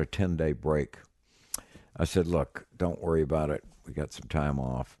before we had a 10-day break. I said, look, don't worry about it. We got some time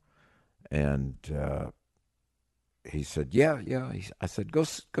off. And he said, yeah. I said, go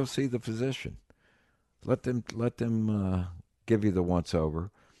see the physician. Let them give you the once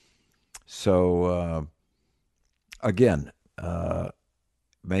over. So again,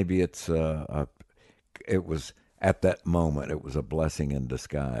 maybe it was at that moment, it was a blessing in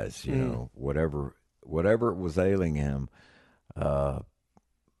disguise. Whatever was ailing him, it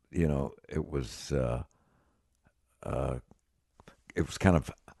was kind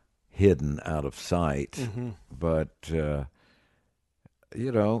of hidden out of sight. Mm-hmm. But the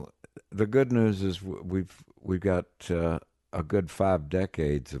good news is we've got a good 5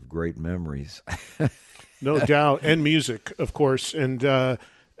 decades of great memories. No doubt, and music, of course. And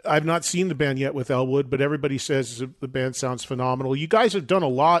I've not seen the band yet with Elwood, but everybody says the band sounds phenomenal. You guys have done a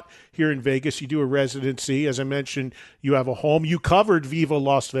lot here in Vegas. You do a residency. As I mentioned, you have a home. You covered Viva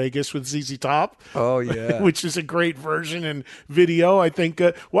Las Vegas with ZZ Top. Oh, yeah. Which is a great version and video, I think.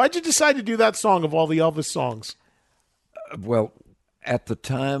 Why'd you decide to do that song of all the Elvis songs? Well, at the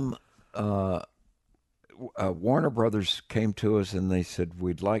time, Warner Brothers came to us and they said,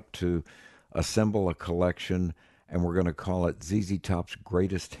 we'd like to assemble a collection, and we're going to call it ZZ Top's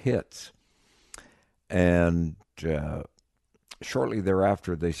Greatest Hits. And shortly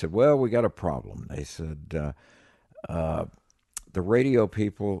thereafter, they said, well, we got a problem. They said, the radio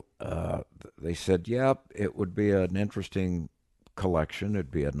people, they said, yeah, it would be an interesting collection.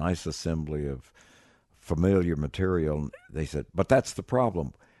 It'd be a nice assembly of familiar material. They said, but that's the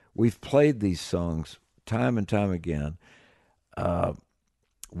problem. We've played these songs time and time again.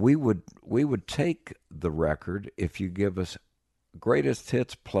 We would take the record if you give us greatest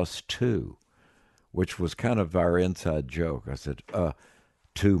hits plus 2, which was kind of our inside joke. I said,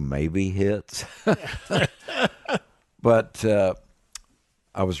 2 maybe hits. But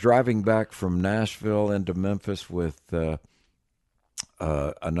I was driving back from Nashville into Memphis with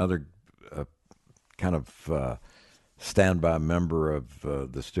another kind of standby member of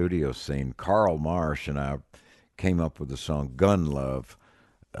the studio scene, Carl Marsh, and I came up with the song Gun Love.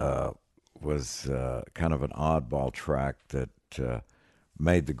 Was kind of an oddball track that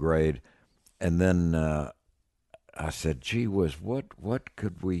made the grade. And then I said, gee whiz,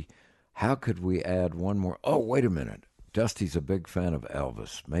 how could we add one more? Oh, wait a minute. Dusty's a big fan of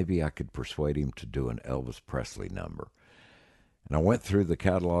Elvis. Maybe I could persuade him to do an Elvis Presley number. And I went through the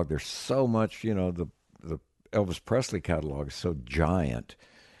catalog. There's so much, the Elvis Presley catalog is so giant.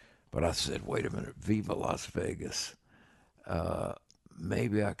 But I said, wait a minute, Viva Las Vegas.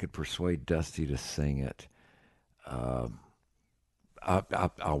 Maybe I could persuade Dusty to sing it. I'll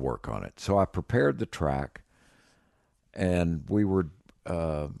work on it. So I prepared the track, and we were,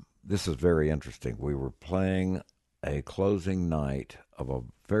 this is very interesting. We were playing a closing night of a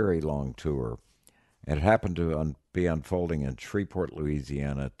very long tour, and it happened to be unfolding in Shreveport,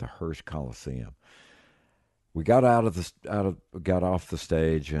 Louisiana at the Hirsch Coliseum. We got got off the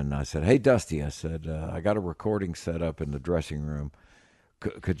stage, and I said, "Hey, Dusty," I said, "I got a recording set up in the dressing room.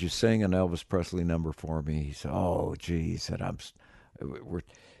 Could you sing an Elvis Presley number for me?" He said, "Oh, gee," he said,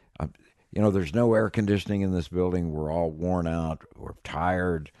 there's no air conditioning in this building. We're all worn out. We're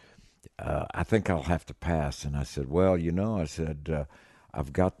tired. I think I'll have to pass." And I said, "Well, I said,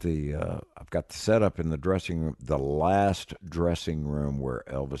 I've got the setup in the dressing room, the last dressing room where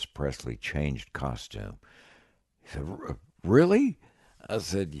Elvis Presley changed costume." He said, "Really?" I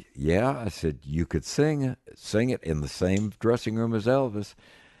said, "Yeah." I said, "You could sing it in the same dressing room as Elvis."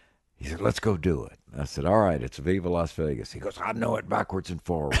 He said, "Let's go do it." I said, "All right, it's Viva Las Vegas." He goes, "I know it backwards and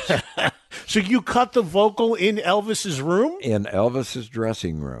forwards." So you cut the vocal in Elvis's room? In Elvis's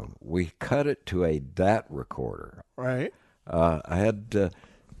dressing room. We cut it to a DAT recorder. Right. I had a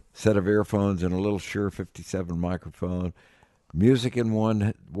set of earphones and a little Shure 57 microphone, music in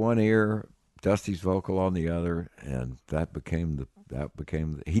one ear, Dusty's vocal on the other, and that became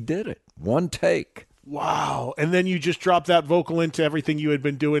he did it. One take. Wow. And then you just dropped that vocal into everything you had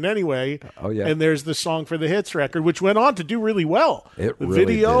been doing anyway. Oh, yeah. And there's the Song for the Hits record, which went on to do really well. The really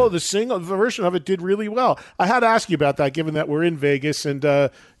video, did. the version of it did really well. I had to ask you about that, given that we're in Vegas and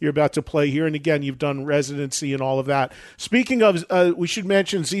you're about to play here. And again, you've done residency and all of that. Speaking of, we should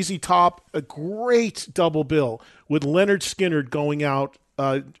mention ZZ Top, a great double bill with Leonard Skinner going out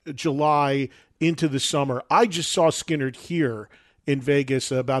July into the summer. I just saw Skinner here in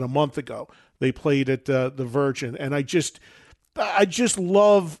Vegas about a month ago. They played at the Virgin, and I just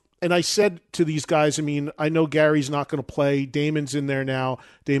love. And I said to these guys, I know Gary's not going to play. Damon's in there now.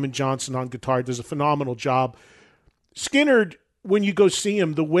 Damon Johnson on guitar does a phenomenal job. Skinner, when you go see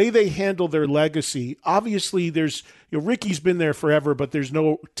him, the way they handle their legacy, obviously there's Ricky's been there forever, but there's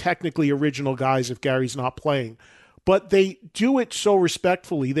no technically original guys if Gary's not playing. But they do it so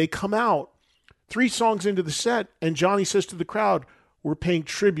respectfully. They come out 3 songs into the set, and Johnny says to the crowd, "We're paying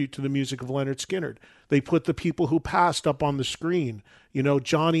tribute to the music of Leonard Skinner." They put the people who passed up on the screen.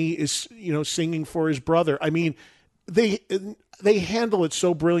 Johnny is, singing for his brother. They handle it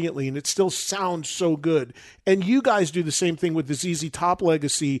so brilliantly, and it still sounds so good. And you guys do the same thing with the ZZ Top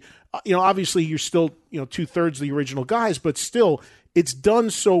legacy. Obviously you're still, 2/3 the original guys, but still it's done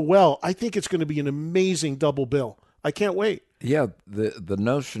so well. I think it's going to be an amazing double bill. I can't wait. Yeah, the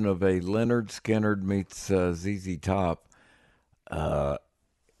notion of a Leonard Skinner meets ZZ Top,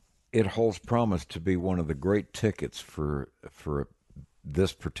 it holds promise to be one of the great tickets for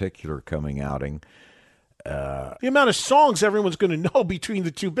this particular coming outing. The amount of songs everyone's going to know between the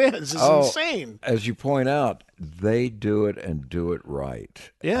two bands is insane. As you point out, they do it and do it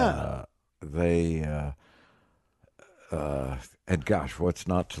right. Yeah. And gosh, what's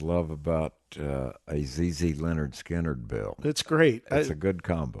not to love about a ZZ Leonard Skinner bill? It's great. It's a good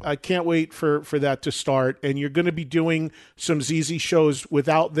combo. I can't wait for that to start. And you're going to be doing some ZZ shows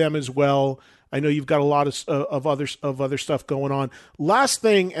without them as well. I know you've got a lot of other stuff going on. Last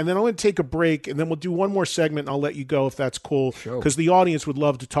thing, and then I'm going to take a break, and then we'll do one more segment, and I'll let you go if that's cool. Sure. Because the audience would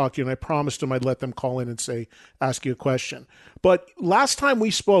love to talk to you, and I promised them I'd let them call in and ask you a question. But last time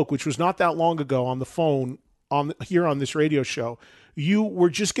we spoke, which was not that long ago, on the phone here on this radio show, you were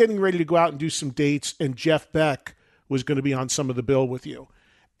just getting ready to go out and do some dates, and Jeff Beck was going to be on some of the bill with you.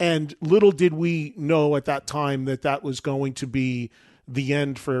 And little did we know at that time that was going to be the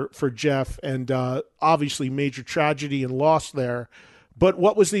end for Jeff, and obviously major tragedy and loss there. But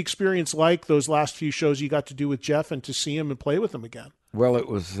what was the experience like, those last few shows you got to do with Jeff, and to see him and play with him again? Well, it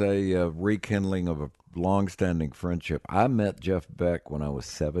was a rekindling of a long-standing friendship. I met Jeff Beck when I was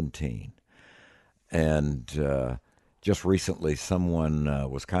 17, and just recently someone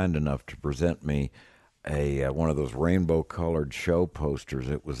was kind enough to present me one of those rainbow-colored show posters.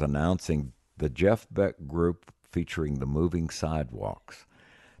 It was announcing the Jeff Beck Group featuring the Moving Sidewalks,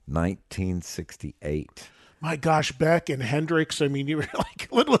 1968. My gosh, Beck and Hendrix. You were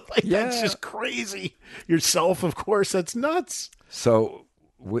that's just crazy. Yourself, of course, that's nuts. So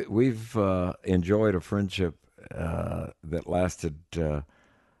we've enjoyed a friendship that lasted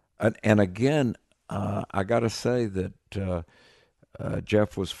And again, I got to say that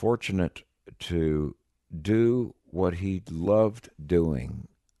Jeff was fortunate to do what he loved doing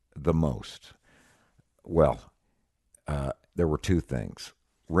the most. Well, there were two things: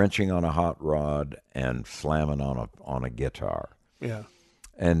 wrenching on a hot rod and slamming on a guitar. Yeah.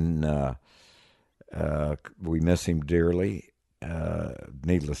 And we miss him dearly,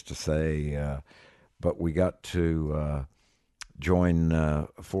 needless to say, but we got to join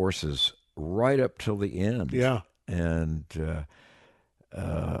forces right up till the end. Yeah. And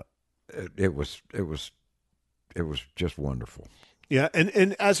it was just wonderful. Yeah,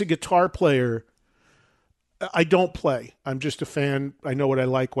 and as a guitar player, I don't play. I'm just a fan. I know what I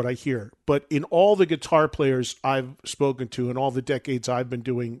like, what I hear. But in all the guitar players I've spoken to in all the decades I've been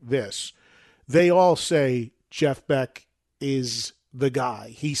doing this, they all say Jeff Beck is the guy.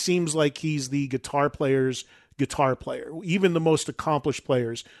 He seems like he's the guitar player's guitar player. Even the most accomplished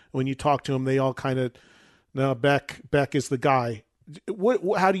players, when you talk to them, they all kind of, no, Beck is the guy.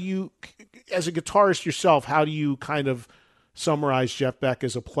 How do you, as a guitarist yourself, how do you kind of summarize Jeff Beck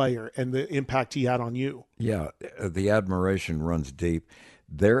as a player and the impact he had on you? Yeah, the admiration runs deep.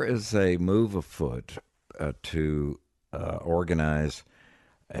 There is a move afoot to organize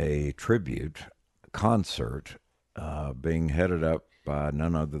a tribute concert being headed up by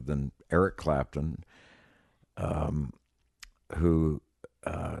none other than Eric Clapton, who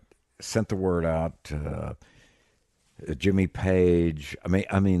sent the word out. Jimmy Page. I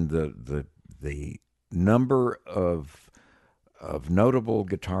mean the number of notable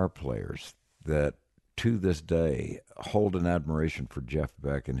guitar players that to this day hold an admiration for Jeff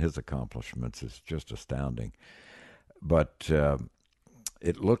Beck and his accomplishments is just astounding. But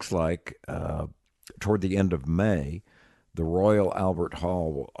it looks like toward the end of May, the Royal Albert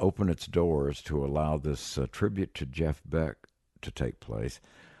Hall will open its doors to allow this tribute to Jeff Beck to take place.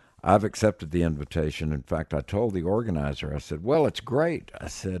 I've accepted the invitation. In fact, I told the organizer, I said, well, it's great. I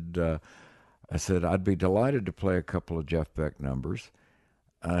said, I'd be delighted to play a couple of Jeff Beck numbers.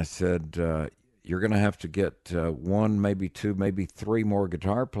 I said, you're going to have to get one, maybe two, maybe three more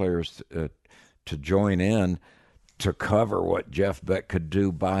guitar players to join in to cover what Jeff Beck could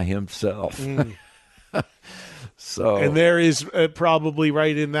do by himself. So, and there is probably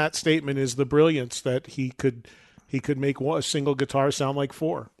right in that statement is the brilliance that he could make a single guitar sound like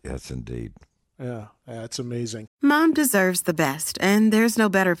four. Yes, indeed. Yeah, that's amazing. Mom deserves the best, and there's no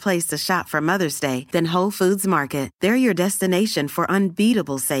better place to shop for Mother's Day than Whole Foods Market. They're your destination for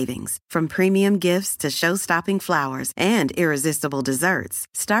unbeatable savings, from premium gifts to show-stopping flowers and irresistible desserts.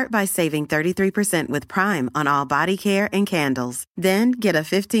 Start by saving 33% with Prime on all body care and candles. Then get a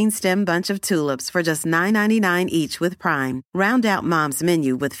 15-stem bunch of tulips for just $9.99 each with Prime. Round out Mom's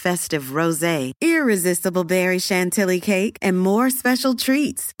menu with festive rosé, irresistible berry chantilly cake, and more special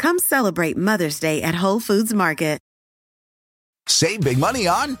treats. Come celebrate Mother's Day at Whole Foods Market. Save big money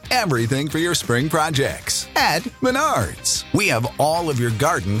on everything for your spring projects at Menards. We have all of your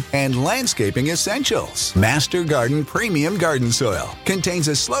garden and landscaping essentials. Master Garden Premium Garden Soil contains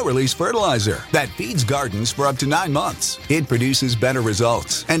a slow-release fertilizer that feeds gardens for up to 9 months. It produces better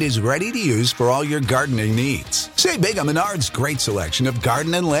results and is ready to use for all your gardening needs. Save big on Menards' great selection of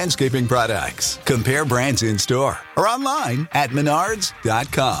garden and landscaping products. Compare brands in store or online at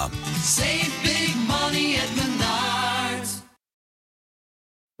menards.com. Save big money at Menards.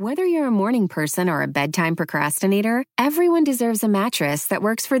 Whether you're a morning person or a bedtime procrastinator, everyone deserves a mattress that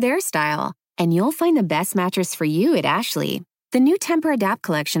works for their style. And you'll find the best mattress for you at Ashley. The new Temper-Adapt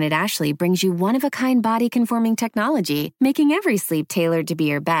collection at Ashley brings you one-of-a-kind body-conforming technology, making every sleep tailored to be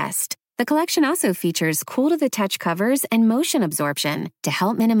your best. The collection also features cool-to-the-touch covers and motion absorption to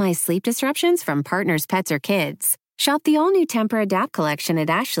help minimize sleep disruptions from partners, pets, or kids. Shop the all-new Temper-Adapt collection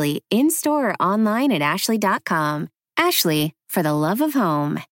at Ashley, in-store or online at ashley.com. Ashley, for the love of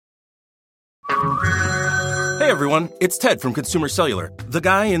home. Hey everyone, it's Ted from Consumer Cellular, the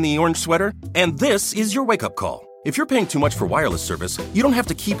guy in the orange sweater, and this is your wake-up call. If you're paying too much for wireless service, you don't have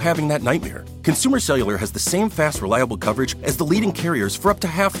to keep having that nightmare. Consumer Cellular has the same fast, reliable coverage as the leading carriers for up to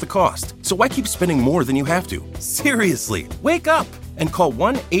half the cost. So why keep spending more than you have to? Seriously, wake up and call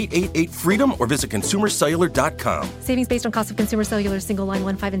 1-888-FREEDOM or visit consumercellular.com. Savings based on cost of Consumer Cellular single line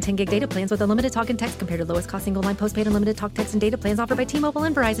 1, 5, and 10 gig data plans with unlimited talk and text compared to lowest cost single line postpaid unlimited talk, text, and data plans offered by T-Mobile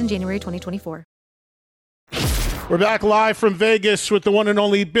and Verizon January 2024. We're back live from Vegas with the one and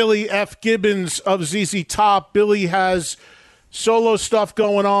only Billy F. Gibbons of ZZ Top. Billy has solo stuff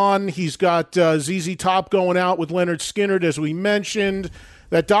going on. He's got ZZ Top going out with Leonard Skinner, as we mentioned.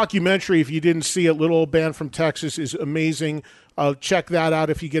 That documentary, if you didn't see it, Little Old Band from Texas, is amazing. check that out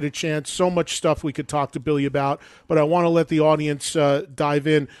if you get a chance. So much stuff we could talk to Billy about, but I want to let the audience dive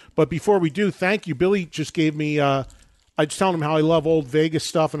in. But before we do, thank you. Billy just gave me, I just told him how I love old Vegas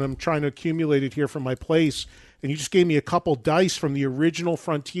stuff, and I'm trying to accumulate it here for my place. And you just gave me a couple dice from the original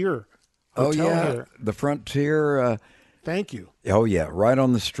Frontier Hotel here. The Frontier. Thank you. Oh yeah, right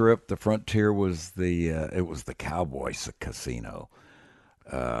on the Strip. The Frontier was it was the Cowboys casino.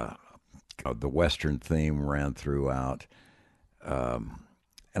 The Western theme ran throughout, and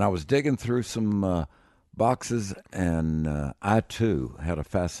I was digging through some boxes, and I too had a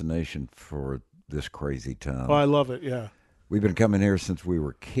fascination for this crazy town. Oh, I love it. Yeah, we've been coming here since we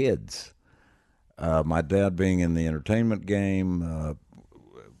were kids. My dad being in the entertainment game,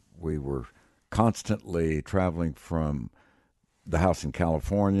 we were constantly traveling from the house in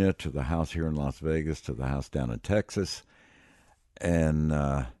California to the house here in Las Vegas to the house down in Texas. And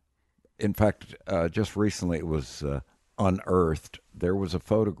in fact, just recently it was unearthed. There was a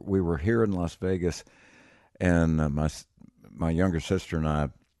photo. We were here in Las Vegas, and my younger sister and I,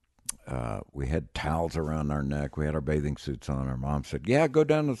 we had towels around our neck. We had our bathing suits on. Our mom said, "Yeah, go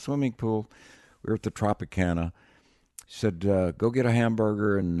down to the swimming pool." We were at the Tropicana. She said, "Go get a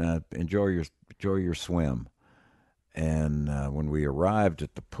hamburger and enjoy your swim." And when we arrived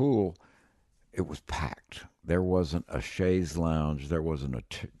at the pool, it was packed. There wasn't a chaise lounge. There wasn't a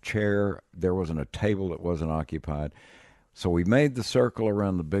chair. There wasn't a table that wasn't occupied. So we made the circle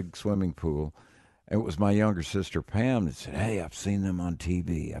around the big swimming pool. It was my younger sister, Pam, that said, "Hey, I've seen them on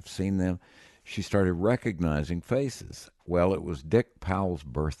TV. I've seen them." She started recognizing faces. Well, it was Dick Powell's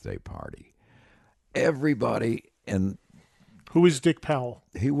birthday party. Everybody in... Who is Dick Powell?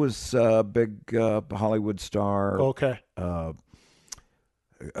 He was a big Hollywood star. Okay.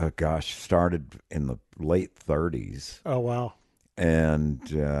 Started in the late 30s. Oh, wow.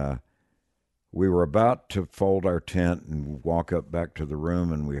 And we were about to fold our tent and walk up back to the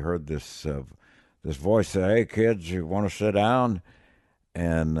room, and we heard this voice say, "Hey, kids, you want to sit down?"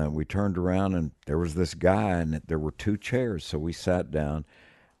 And we turned around, and there was this guy, and there were two chairs, so we sat down.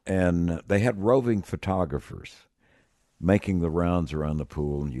 And they had roving photographers making the rounds around the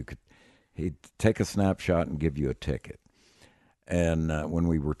pool, and he'd take a snapshot and give you a ticket. And when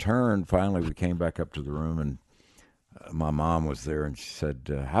we returned, finally, we came back up to the room, and my mom was there, and she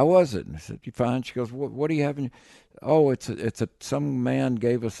said, "How was it?" And I said, "You fine?" She goes, "What do you have in your—" "Oh, some man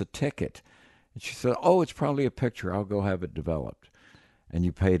gave us a ticket." And she said, "Oh, it's probably a picture. I'll go have it developed." And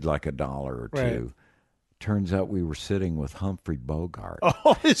you paid like $1 or $2. Right. Turns out we were sitting with Humphrey Bogart.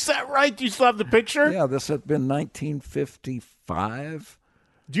 Oh, is that right? Do you still have the picture? Yeah, this had been 1955.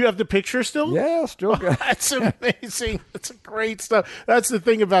 Do you have the picture still? Yeah, still got it. That's amazing. That's great stuff. That's the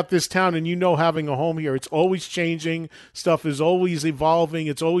thing about this town, and having a home here. It's always changing. Stuff is always evolving.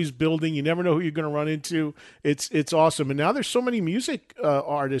 It's always building. You never know who you're going to run into. It's awesome. And now there's so many music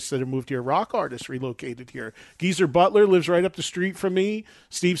artists that have moved here, rock artists relocated here. Geezer Butler lives right up the street from me.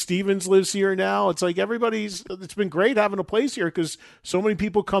 Steve Stevens lives here now. It's like it's been great having a place here because so many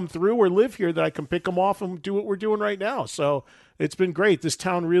people come through or live here that I can pick them off and do what we're doing right now. So it's been great. This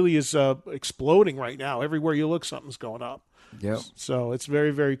town really is exploding right now. Everywhere you look, something's going up. Yep. So it's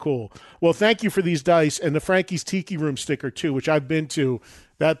very, very cool. Well, thank you for these dice and the Frankie's Tiki Room sticker, too, which I've been to.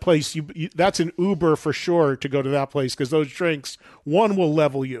 That place, that's an Uber for sure to go to that place because those drinks, one will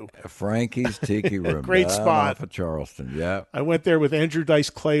level you. Frankie's Tiki Room. Great spot. Off of Charleston, yeah. I went there with Andrew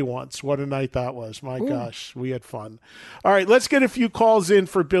Dice Clay once. What a night that was. My gosh, we had fun. All right, let's get a few calls in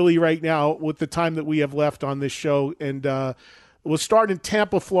for Billy right now with the time that we have left on this show. And we'll start in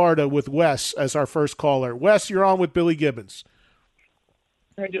Tampa, Florida with Wes as our first caller. Wes, you're on with Billy Gibbons.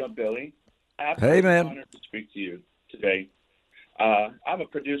 How you doing, Billy? Hey, man. Honored to speak to you today. I'm a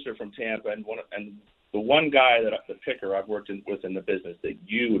producer from Tampa, and the one guy the picker I've worked with in the business that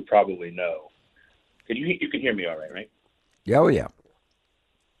you would probably know. You can hear me all right, right? Yeah, oh, yeah.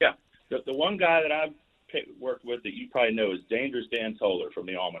 Yeah. The one guy that I've worked with that you probably know is Dangerous Dan Toller from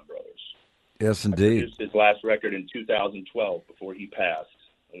the Allman Brothers. Yes, indeed. I produced his last record in 2012 before he passed,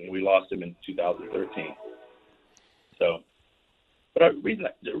 and we lost him in 2013. So, but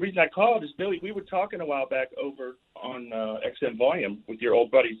the reason I called is, Billy, we were talking a while back over on XM Volume with your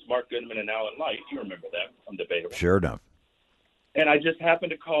old buddies Mark Goodman and Alan Light. You remember them from Debatable. Sure enough. And I just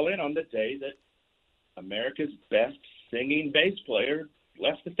happened to call in on the day that America's best singing bass player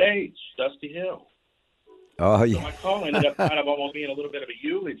left the stage, Dusty Hill. Oh, yeah. So my call ended up kind of almost being a little bit of a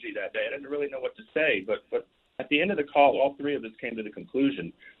eulogy that day. I didn't really know what to say, but at the end of the call, all three of us came to the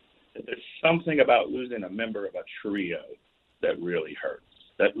conclusion that there's something about losing a member of a trio that really hurts,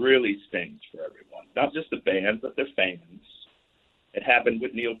 that really stings for everyone. Not just the band, but their fans. It happened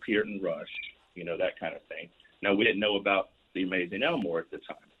with Neil Peart and Rush, that kind of thing. Now, we didn't know about the Amazing Elmore at the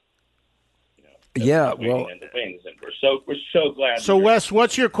time. Yeah, Waiting in the wings, and we're so glad. So, Wes,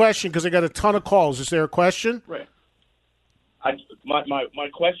 what's your question? Because I got a ton of calls. Is there a question? Right. My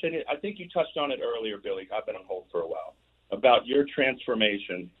question is, I think you touched on it earlier, Billy. I've been on hold for a while about your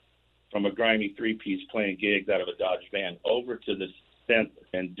transformation from a grimy three-piece playing gigs out of a Dodge van over to the synth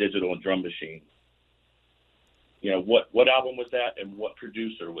and digital and drum machine. What album was that, and what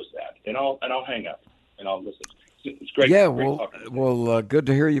producer was that? And I'll hang up and I'll listen. It's great. Yeah, great good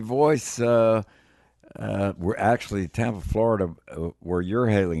to hear your voice. We're actually Tampa, Florida, where you're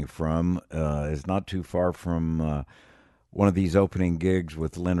hailing from, is not too far from one of these opening gigs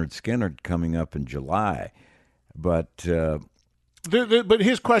with Leonard Skinner coming up in July. But but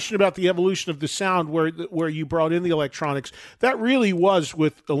his question about the evolution of the sound, where you brought in the electronics, that really was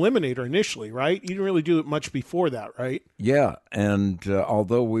with Eliminator initially, right? You didn't really do it much before that, right? Yeah, and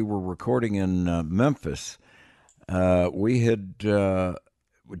although we were recording in Memphis, we had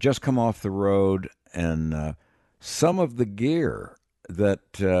just come off the road, and some of the gear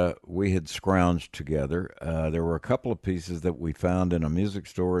that we had scrounged together, there were a couple of pieces that we found in a music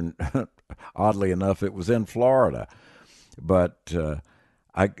store, and oddly enough, it was in Florida. But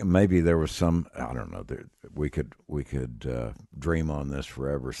maybe there was some, I don't know, we could dream on this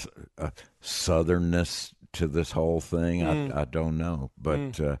forever, southernness to this whole thing. I don't know,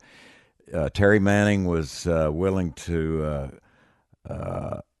 but Terry Manning was willing to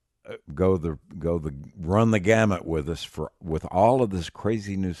run the gamut with us with all of this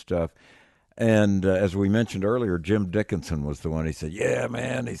crazy new stuff. And as we mentioned earlier, Jim Dickinson was the one. He said, "Yeah,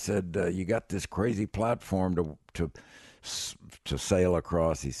 man," he said, "you got this crazy platform to sail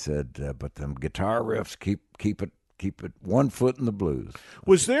across." He said, "but them guitar riffs keep it 1 foot in the blues."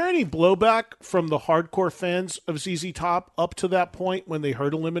 Was there any blowback from the hardcore fans of ZZ Top up to that point when they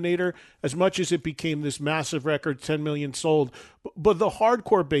heard Eliminator? As much as it became this massive record, 10 million sold, but the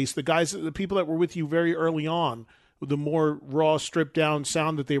hardcore base, the people that were with you very early on, the more raw, stripped down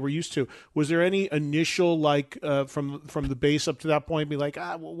sound that they were used to, was there any initial from the base up to that point, be like,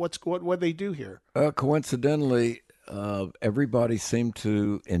 what they do here? Coincidentally, everybody seemed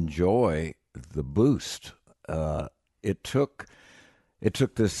to enjoy the boost. It took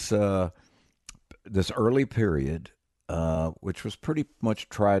this early period, which was pretty much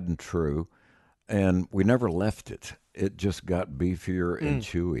tried and true, and we never left it. It just got beefier and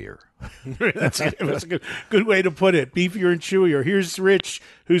chewier. That's a good way to put it. Beefier and chewier. Here's Rich,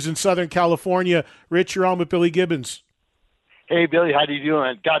 who's in Southern California. Rich, you're on with Billy Gibbons. Hey, Billy, how you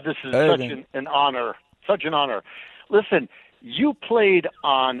doing? God, this is an honor. Such an honor. Listen, you played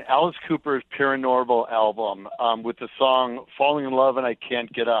on Alice Cooper's Paranormal album with the song "Falling in Love and I Can't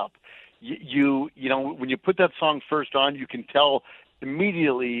Get Up." You know, when you put that song first on, you can tell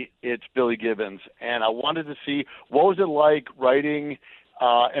immediately it's Billy Gibbons. And I wanted to see, what was it like writing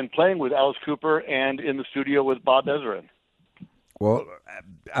and playing with Alice Cooper and in the studio with Bob Ezrin? Well,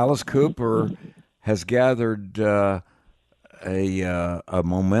 Alice Cooper has gathered a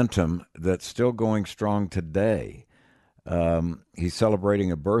momentum that's still going strong today. He's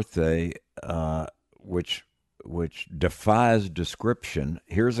celebrating a birthday which defies description.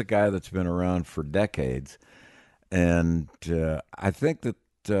 Here's a guy that's been around for decades, and I think that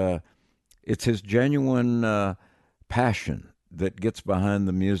it's his genuine passion that gets behind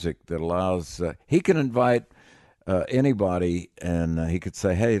the music that allows he can invite anybody, and he could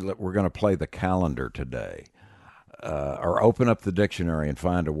say, "Hey, we're going to play the calendar today," or open up the dictionary and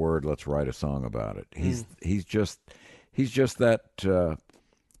find a word. Let's write a song about it. He's just that.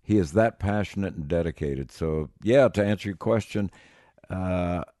 He is that passionate and dedicated. So, yeah, to answer your question,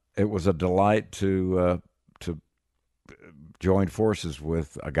 it was a delight to join forces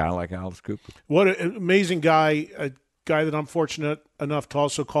with a guy like Alice Cooper. What an amazing guy, a guy that I'm fortunate enough to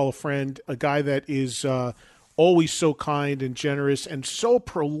also call a friend, a guy that is always so kind and generous and so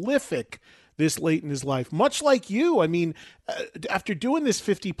prolific this late in his life, much like you. I mean, after doing this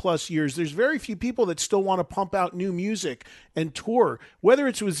 50-plus years, there's very few people that still want to pump out new music and tour, whether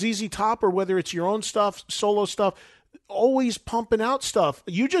it's with ZZ Top or whether it's your own stuff, solo stuff, always pumping out stuff.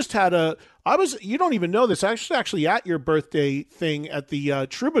 You just had you don't even know this, I was actually at your birthday thing at the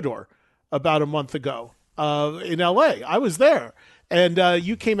Troubadour about a month ago in L.A. I was there. And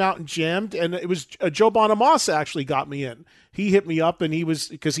you came out and jammed, and it was Joe Bonamassa actually got me in. He hit me up, and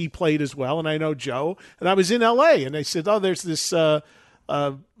because he played as well, and I know Joe. And I was in L.A., and they said, "Oh, there's this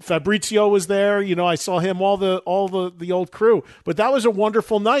Fabrizio was there. You know, I saw him, all the old crew." But that was a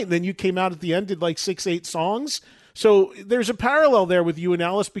wonderful night. And then you came out at the end, did like 6-8 songs. So there's a parallel there with you and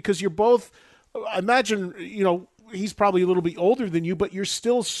Alice, because you're both. I imagine, you know, he's probably a little bit older than you, but you're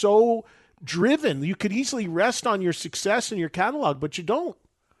still so driven. You could easily rest on your success in your catalog, but you don't.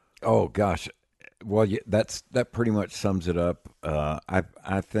 Oh gosh, well, that pretty much sums it up.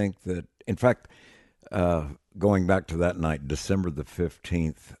 I think that, in fact, going back to that night, December the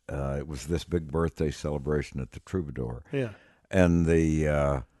 15th, it was this big birthday celebration at the Troubadour. Yeah, and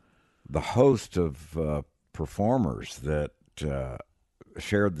the host of performers that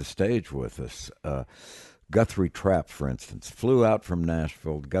shared the stage with us, Guthrie Trapp, for instance, flew out from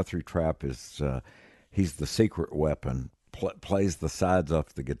Nashville. Guthrie Trapp is he's the secret weapon, plays the sides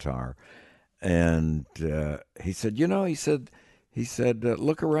off the guitar, and he said,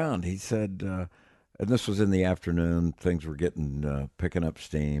 look around. He said, and this was in the afternoon. Things were picking up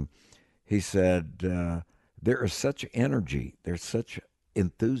steam. He said, there is such energy, there's such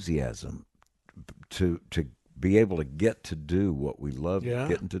enthusiasm to be able to get to do what we love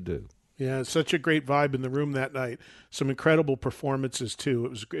getting to do. Yeah, such a great vibe in the room that night. Some incredible performances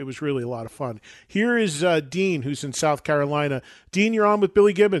too. It was really a lot of fun. Here is Dean, who's in South Carolina. Dean, you're on with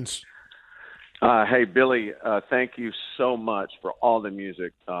Billy Gibbons. Hey, Billy, thank you so much for all the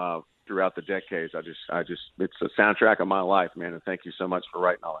music throughout the decades. I just it's a soundtrack of my life, man, and thank you so much for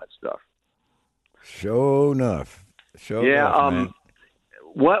writing all that stuff. Sure enough. Man.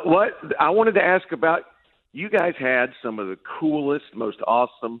 What I wanted to ask about, you guys had some of the coolest, most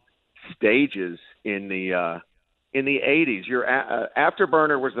awesome stages in the 80s. Your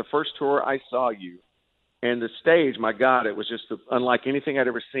Afterburner was the first tour I saw you, and the stage, my God, it was just unlike anything I'd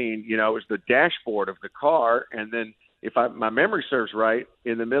ever seen. You know, it was the dashboard of the car, and then if my memory serves right,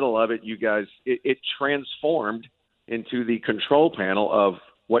 in the middle of it, you guys, it transformed into the control panel of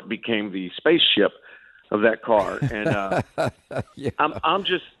what became the spaceship of that car. And yeah. I'm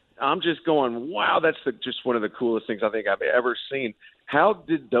just going, wow, that's just one of the coolest things I think I've ever seen. How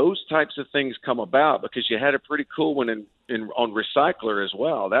did those types of things come about? Because you had a pretty cool one on Recycler as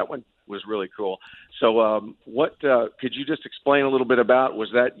well. That one was really cool. So what could you just explain a little bit about? Was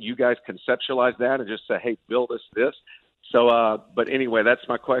that you guys conceptualized that and just say, hey, build us this? So, but anyway, that's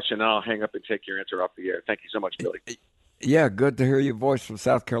my question. I'll hang up and take your answer off the air. Thank you so much, Billy. Yeah, good to hear your voice from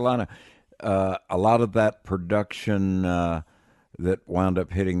South Carolina. A lot of that production that wound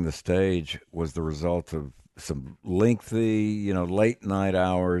up hitting the stage was the result of some lengthy, late night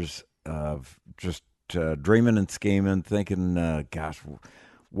hours of just dreaming and scheming, thinking, gosh,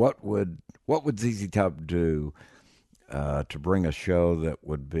 what would ZZ Top do to bring a show that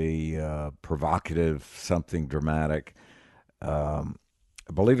would be provocative, something dramatic?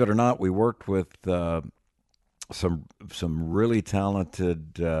 Believe it or not, we worked with some really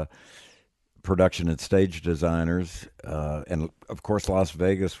talented production and stage designers, and of course Las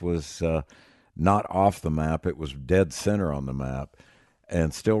Vegas was not off the map. It was dead center on the map,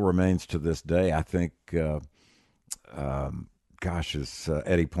 and still remains to this day. I think gosh, as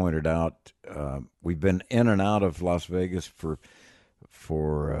Eddie pointed out, we've been in and out of Las Vegas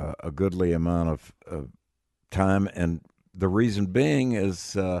for a goodly amount of time, and the reason being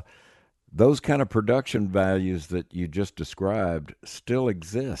is those kind of production values that you just described still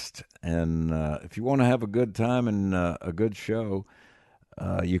exist. And if you want to have a good time and a good show,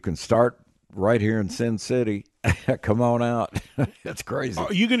 you can start right here in Sin City. Come on out. It's crazy.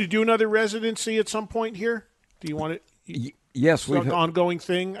 Are you going to do another residency at some point here? Do you want it? Yes. It's an ongoing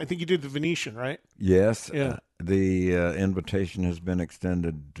thing. I think you did the Venetian, right? Yes. Yeah. The invitation has been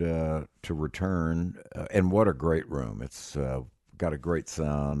extended to return. And what a great room. It's got a great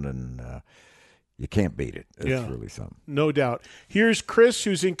sound, and you can't beat it. It's really something. No doubt. Here's Chris,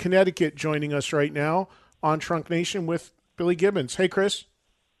 who's in Connecticut, joining us right now on Trunk Nation with Billy Gibbons. Hey, Chris.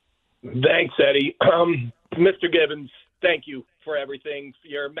 Thanks, Eddie. Mr. Gibbons, thank you for everything.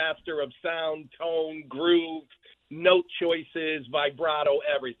 You're a master of sound, tone, groove, note choices, vibrato,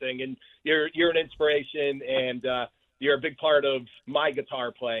 everything. And you're an inspiration, and you're a big part of my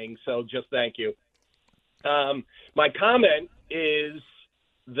guitar playing, so just thank you. My comment is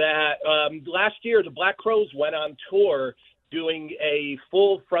that last year the Black Crowes went on tour doing a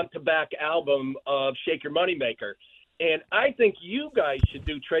full front-to-back album of Shake Your Moneymaker. And I think you guys should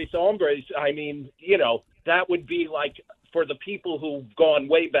do Tres Hombres. I mean, that would be like, for the people who've gone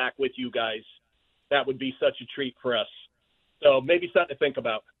way back with you guys, that would be such a treat for us. So maybe something to think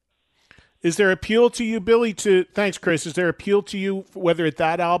about. Is there appeal to you, Billy, thanks, Chris, is there appeal to you, whether it's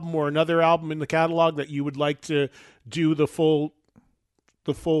that album or another album in the catalog, that you would like to do the full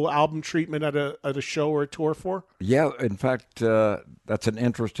album treatment at a show or a tour for? Yeah, in fact, that's an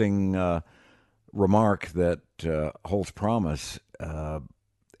interesting remark that holds promise.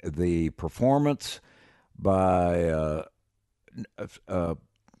 The performance by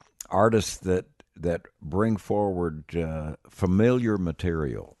artists that bring forward familiar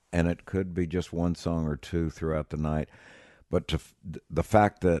material and it could be just one song or two throughout the night. But the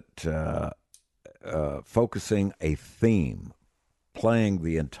fact that focusing a theme, playing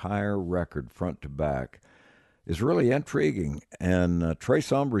the entire record front to back, is really intriguing. And Tres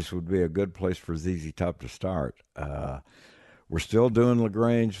Hombres would be a good place for ZZ Top to start. We're still doing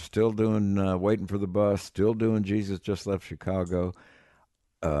LaGrange, still doing Waiting for the Bus, still doing Jesus Just Left Chicago.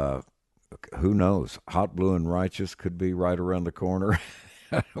 Who knows? Hot Blue and Righteous could be right around the corner.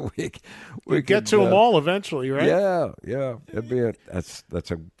 we get to them all eventually, right? Yeah. It'd be that's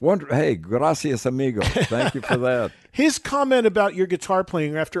a wonder. Hey, gracias, amigo. Thank you for that. His comment about your guitar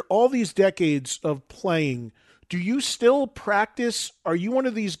playing after all these decades of playing, do you still practice? Are you one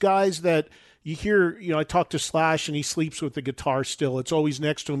of these guys that you hear, I talk to Slash and he sleeps with the guitar still. It's always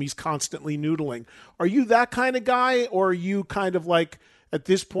next to him. He's constantly noodling. Are you that kind of guy, or are you kind of like, at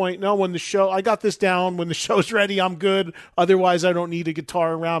this point, no, when the show, I got this down. When the show's ready, I'm good. Otherwise, I don't need a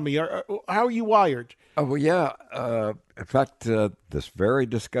guitar around me. How are you wired? Oh, well, yeah. In fact, this very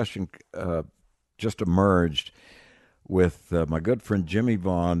discussion just emerged with my good friend Jimmy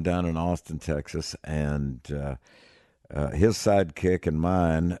Vaughn down in Austin, Texas, and his sidekick and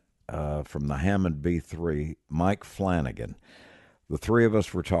mine from the Hammond B3, Mike Flanagan. The three of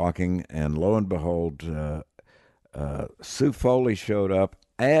us were talking, and lo and behold, Sue Foley showed up,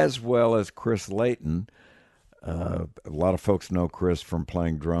 as well as Chris Layton. A lot of folks know Chris from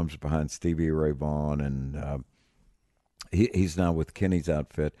playing drums behind Stevie Ray Vaughan, and he's now with Kenny's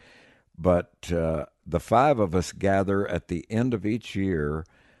outfit. But the five of us gather at the end of each year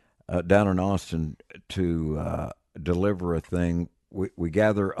down in Austin to deliver a thing. We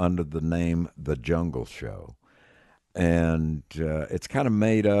gather under the name The Jungle Show. And it's kind of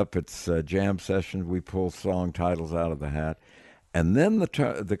made up. It's jam sessions. We pull song titles out of the hat. And then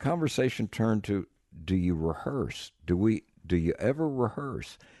the conversation turned to, do you rehearse? Do you ever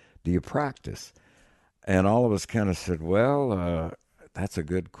rehearse? Do you practice? And all of us kind of said, well, that's a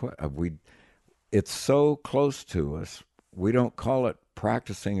good question. It's so close to us. We don't call it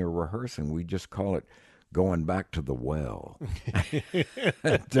practicing or rehearsing. We just call it going back to the well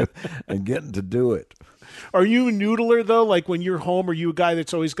and getting to do it. Are you a noodler, though? Like when you're home, are you a guy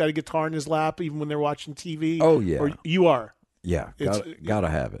that's always got a guitar in his lap, even when they're watching TV? Oh, yeah. Or you are? Yeah, gotta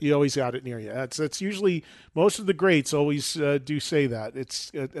have it. You always got it near you. That's usually, most of the greats always do say that. It's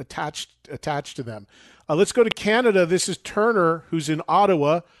attached to them. Let's go to Canada. This is Turner, who's in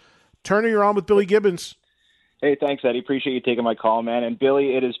Ottawa. Turner, you're on with Billy Gibbons. Hey, thanks, Eddie. Appreciate you taking my call, man. And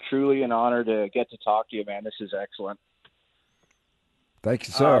Billy, it is truly an honor to get to talk to you, man. This is excellent. Thank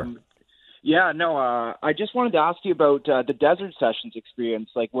you, sir. I just wanted to ask you about the Desert Sessions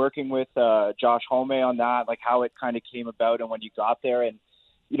experience, like working with Josh Homme on that, like how it kind of came about and when you got there. And,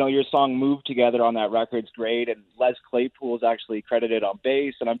 your song Move Together on that record's great. And Les Claypool is actually credited on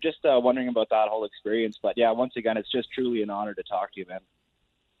bass. And I'm just wondering about that whole experience. But, yeah, once again, it's just truly an honor to talk to you, man.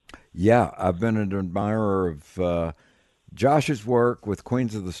 Yeah, I've been an admirer of Josh's work with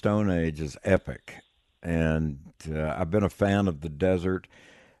Queens of the Stone Age is epic. And I've been a fan of the Desert.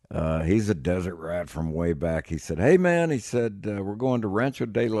 He's a desert rat from way back. He said, hey, man, we're going to Rancho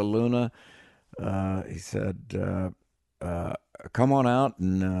de la Luna. He said, come on out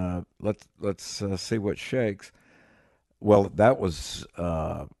and let's see what shakes. Well, that was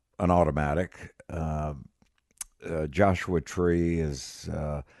an automatic. Joshua Tree is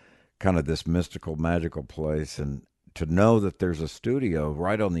kind of this mystical, magical place. And to know that there's a studio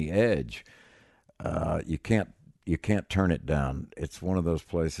right on the edge, you can't turn it down. It's one of those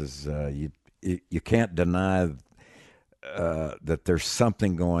places you can't deny that there's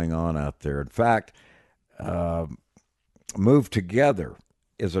something going on out there. In fact, Move Together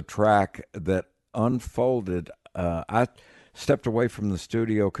is a track that unfolded. I stepped away from the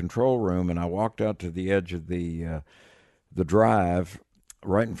studio control room and I walked out to the edge of the drive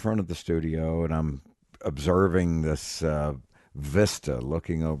right in front of the studio, and I'm observing this vista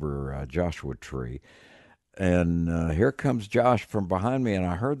looking over Joshua Tree. And here comes Josh from behind me, and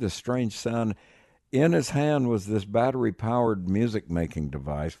I heard this strange sound. In his hand was this battery-powered music-making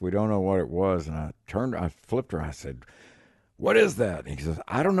device. We don't know what it was, and I flipped her. I said, what is that? And he says,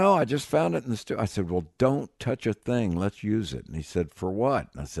 I don't know. I just found it in the studio. I said, well, don't touch a thing. Let's use it. And he said, for what?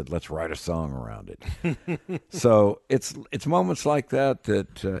 And I said, let's write a song around it. So it's moments like that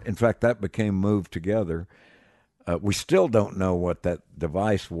in fact, that became Move Together. We still don't know what that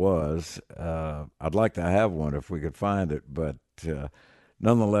device was. I'd like to have one if we could find it, but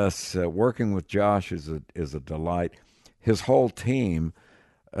nonetheless, working with Josh is a delight. His whole team,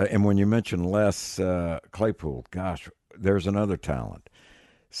 and when you mention Les Claypool, gosh, there's another talent.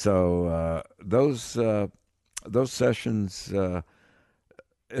 So those sessions,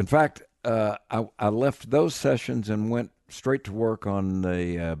 in fact, I left those sessions and went straight to work on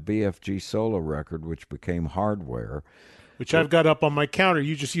the BFG solo record, which became Hardware. Which I've got up on my counter.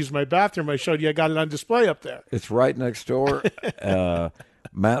 You just used my bathroom. I showed you. I got it on display up there. It's right next door.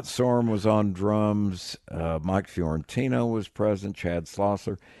 Matt Sorm was on drums. Mike Fiorentino was present. Chad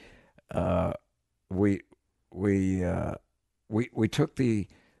Slosser. We took the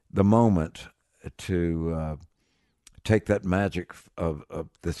moment to take that magic of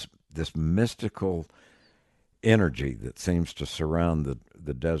this mystical energy that seems to surround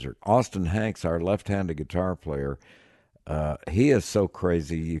the desert. Austin Hanks, our left-handed guitar player, he is so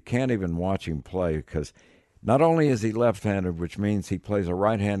crazy you can't even watch him play, because not only is he left-handed, which means he plays a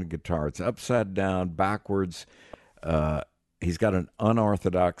right-handed guitar. It's upside down, backwards. He's got an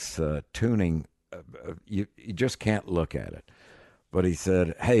unorthodox tuning. You just can't look at it. But he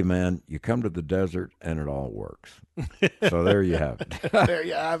said, "Hey, man, you come to the desert and it all works." So there you have it. There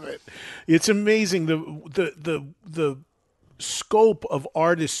you have it. It's amazing the scope of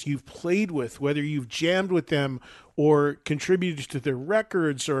artists you've played with, whether you've jammed with them or contributed to their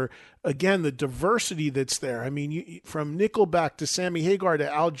records, or again the diversity that's there. I mean, from Nickelback to Sammy Hagar to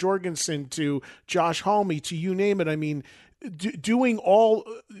Al Jorgensen to Josh Homme to you name it. I mean,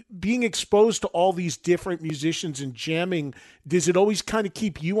 being exposed to all these different musicians and jamming, does it always kind of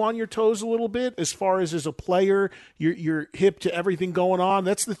keep you on your toes a little bit as far as a player? You're hip to everything going on.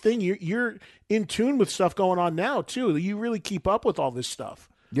 That's the thing. You're in tune with stuff going on now too. You really keep up with all this stuff.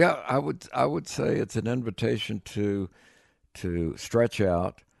 Yeah, I would say it's an invitation to stretch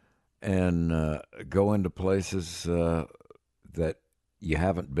out and go into places that you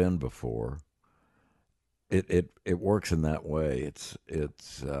haven't been before. It works in that way.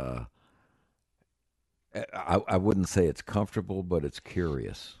 I wouldn't say it's comfortable, but it's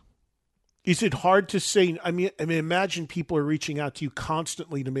curious. Is it hard to say? I mean, imagine people are reaching out to you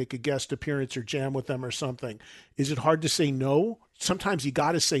constantly to make a guest appearance or jam with them or something. Is it hard to say no? Sometimes you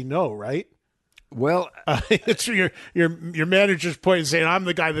got to say no, right? Well, it's your manager's point in saying, "I'm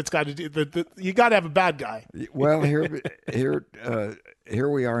the guy that's got to do the you got to have a bad guy." Well, here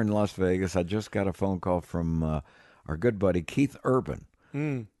we are in Las Vegas. I just got a phone call from our good buddy Keith Urban.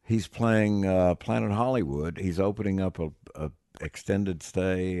 He's playing Planet Hollywood. He's opening up a extended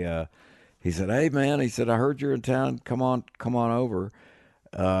stay. He said, "Hey man," he said, "I heard you're in town. Come on over.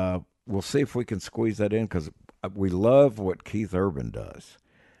 We'll see if we can squeeze that in, because we love what Keith Urban does."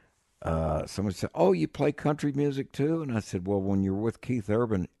 Somebody said, "Oh, you play country music too?" And I said, "Well, when you're with Keith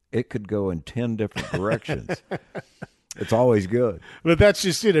Urban, it could go in 10 different directions." It's always good. But that's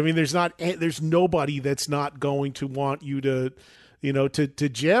just it. I mean, there's nobody that's not going to want you to, to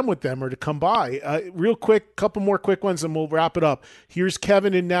jam with them or to come by. Real quick, couple more quick ones, and we'll wrap it up. Here's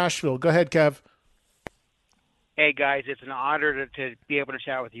Kevin in Nashville. Go ahead, Kev. Hey guys, it's an honor to be able to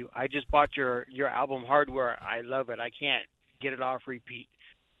chat with you. I just bought your album Hardware. I love it. I can't get it off repeat.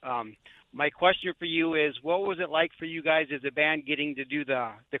 My question for you is, what was it like for you guys as a band getting to do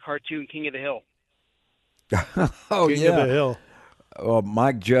the cartoon King of the Hill? Oh, King yeah. of the Hill. Well,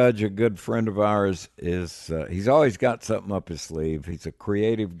 Mike Judge, a good friend of ours, he's always got something up his sleeve. He's a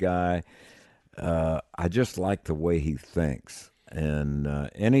creative guy. I just like the way he thinks. And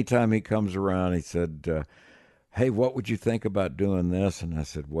anytime he comes around, he said, "Hey, what would you think about doing this?" And I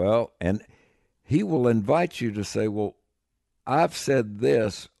said, "Well," and he will invite you to say, "Well, I've said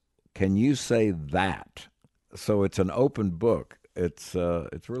this. Can you say that?" So it's an open book. It's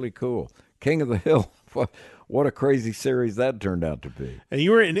really cool. King of the Hill. What a crazy series that turned out to be. And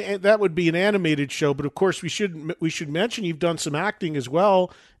you were that would be an animated show, but of course we should mention you've done some acting as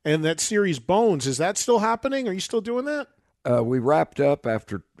well. And that series Bones, is that still happening? Are you still doing that? We wrapped up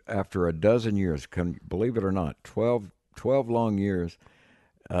after a dozen years. Believe it or not, 12 long years.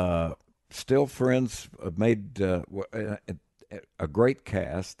 Still friends. Made a great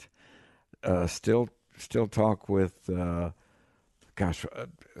cast. Still talk with.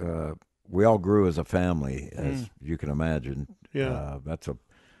 We all grew as a family, as you can imagine. Yeah, that's a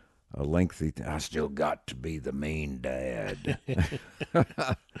lengthy. I still got to be the main dad.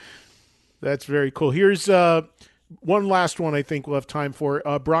 That's very cool. Here's one last one. I think we'll have time for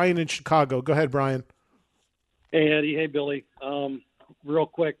Brian in Chicago. Go ahead, Brian. Hey Eddie. Hey Billy. Real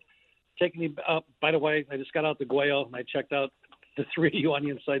quick, taking me up. By the way, I just got out the Guayo and I checked out the three of you on the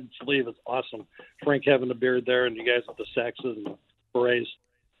inside sleeve. It's awesome. Frank having the beard there, and you guys with the saxes and the berets.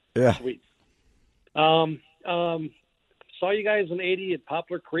 Yeah. Sweet. Saw you guys in '80 at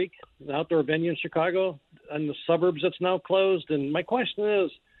Poplar Creek, an outdoor venue in Chicago, in the suburbs that's now closed. And my question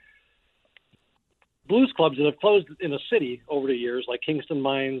is, blues clubs that have closed in a city over the years, like Kingston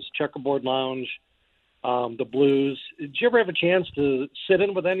Mines, Checkerboard Lounge, the blues. Did you ever have a chance to sit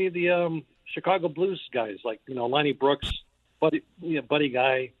in with any of the Chicago blues guys, like, Lonnie Brooks, Buddy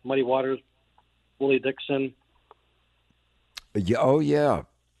Guy, Muddy Waters, Willie Dixon? Yeah, oh, yeah.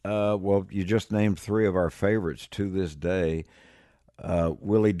 Well, you just named three of our favorites to this day.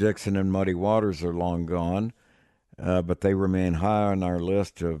 Willie Dixon and Muddy Waters are long gone, but they remain high on our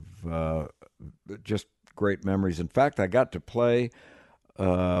list of just great memories. In fact, I got to play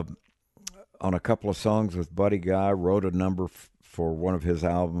on a couple of songs with Buddy Guy, wrote a number for one of his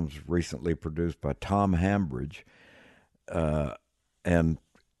albums recently produced by Tom Hambridge, and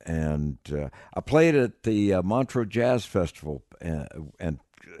I played at the Montreux Jazz Festival and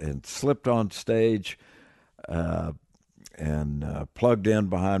slipped on stage and plugged in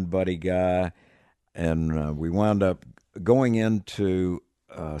behind Buddy Guy, and we wound up going into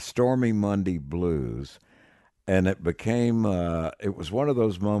Stormy Monday Blues, and it became it was one of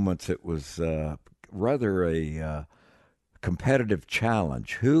those moments. It was rather a competitive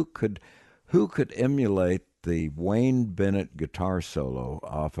challenge. Who could emulate the Wayne Bennett guitar solo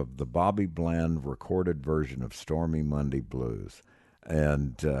off of the Bobby Bland recorded version of Stormy Monday Blues?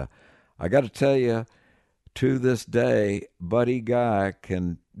 And I got to tell you, to this day, Buddy Guy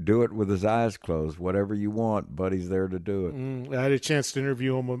can do it with his eyes closed. Whatever you want, Buddy's there to do it. I had a chance to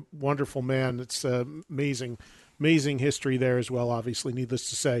interview him, a wonderful man. It's amazing history there as well, obviously, needless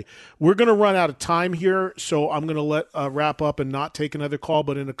to say. We're going to run out of time here, so I'm going to let wrap up and not take another call,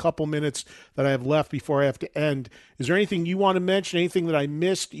 but in a couple minutes that I have left before I have to end, is there anything you want to mention, anything that I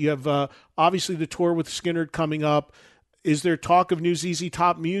missed? You have obviously the tour with Skynyrd coming up. Is there talk of new ZZ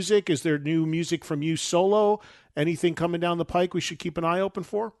Top music? Is there new music from you solo? Anything coming down the pike we should keep an eye open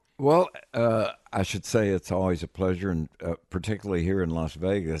for? Well, I should say it's always a pleasure, and particularly here in Las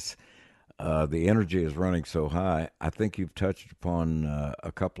Vegas, the energy is running so high. I think you've touched upon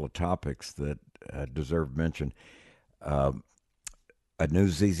a couple of topics that deserve mention. A new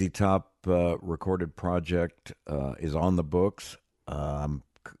ZZ Top recorded project is on the books. I'm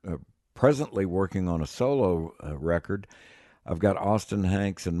presently working on a solo record. I've got Austin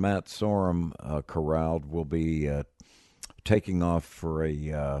Hanks and Matt Sorum corralled. We'll be taking off for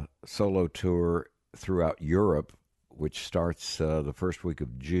a solo tour throughout Europe, which starts the first week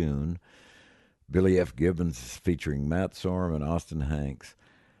of June. Billy F. Gibbons is featuring Matt Sorum and Austin Hanks,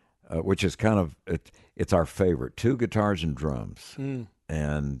 which is kind of, it's our favorite. 2 guitars and drums.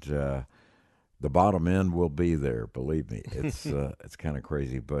 And the bottom end will be there, believe me. It's it's kind of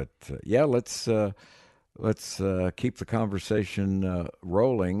crazy. But, yeah, let's keep the conversation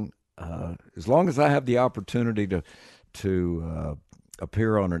rolling. As long as I have the opportunity to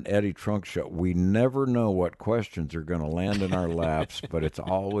appear on an Eddie Trunk show, we never know what questions are going to land in our laps, but it's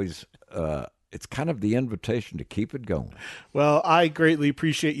always it's kind of the invitation to keep it going. Well, I greatly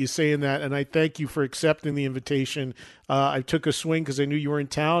appreciate you saying that, and I thank you for accepting the invitation. I took a swing because I knew you were in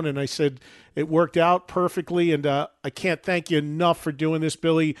town, and I said it worked out perfectly, and I can't thank you enough for doing this,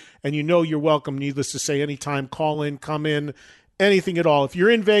 Billy, and you're welcome, needless to say, anytime. Call in, come in, anything at all. If you're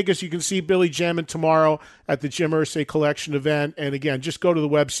in Vegas, you can see Billy jamming tomorrow at the Jim Irsay Collection event, and again, just go to the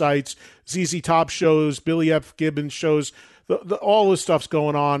websites, ZZ Top shows, Billy F. Gibbons shows, all this stuff's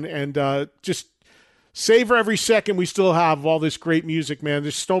going on, and just savor every second we still have of all this great music, man.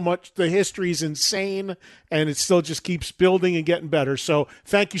 There's so much. The history's insane, and it still just keeps building and getting better. So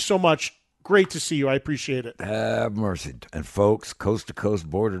thank you so much. Great to see you. I appreciate it. Have mercy. And folks, coast to coast,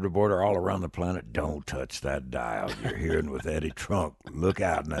 border to border, all around the planet, don't touch that dial. You're hearing with Eddie Trunk. Look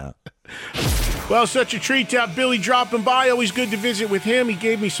out now. Well, such a treat to have Billy dropping by. Always good to visit with him. He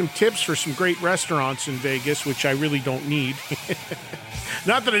gave me some tips for some great restaurants in Vegas, which I really don't need.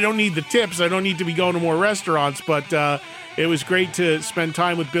 Not that I don't need the tips. I don't need to be going to more restaurants, but it was great to spend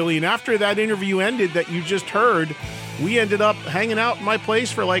time with Billy. And after that interview ended that you just heard, we ended up hanging out in my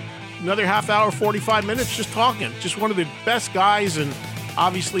place for like another half hour, 45 minutes, just talking. Just one of the best guys and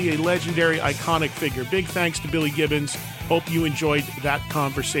obviously a legendary, iconic figure. Big thanks to Billy Gibbons. Hope you enjoyed that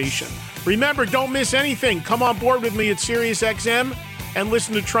conversation. Remember, don't miss anything. Come on board with me at SiriusXM and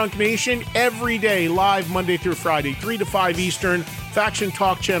listen to Trunk Nation every day, live Monday through Friday, 3 to 5 Eastern, Faction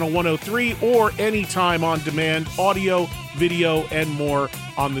Talk Channel 103, or anytime on demand, audio, video, and more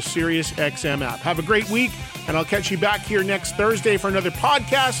on the SiriusXM app. Have a great week, and I'll catch you back here next Thursday for another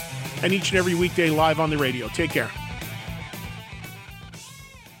podcast, and each and every weekday live on the radio. Take care.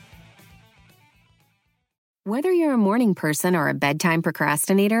 Whether you're a morning person or a bedtime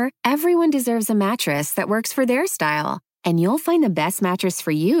procrastinator, everyone deserves a mattress that works for their style. And you'll find the best mattress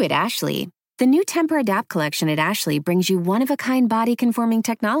for you at Ashley. The new Temper-Adapt collection at Ashley brings you one-of-a-kind body-conforming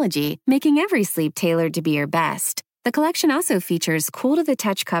technology, making every sleep tailored to be your best. The collection also features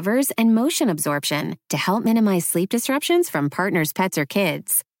cool-to-the-touch covers and motion absorption to help minimize sleep disruptions from partners, pets, or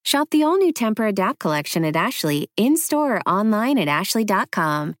kids. Shop the all-new Tempur-Adapt collection at Ashley, in-store or online at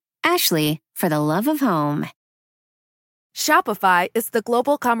ashley.com. Ashley, for the love of home. Shopify is the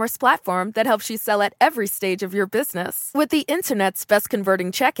global commerce platform that helps you sell at every stage of your business. With the internet's best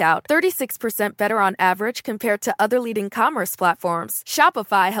converting checkout, 36% better on average compared to other leading commerce platforms,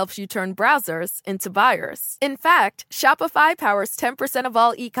 Shopify helps you turn browsers into buyers. In fact, Shopify powers 10% of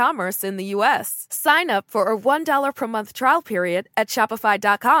all e-commerce in the U.S. Sign up for a $1 per month trial period at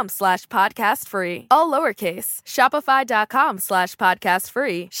shopify.com/podcast free. All lowercase, shopify.com/podcast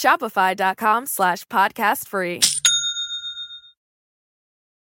free, shopify.com/podcast free.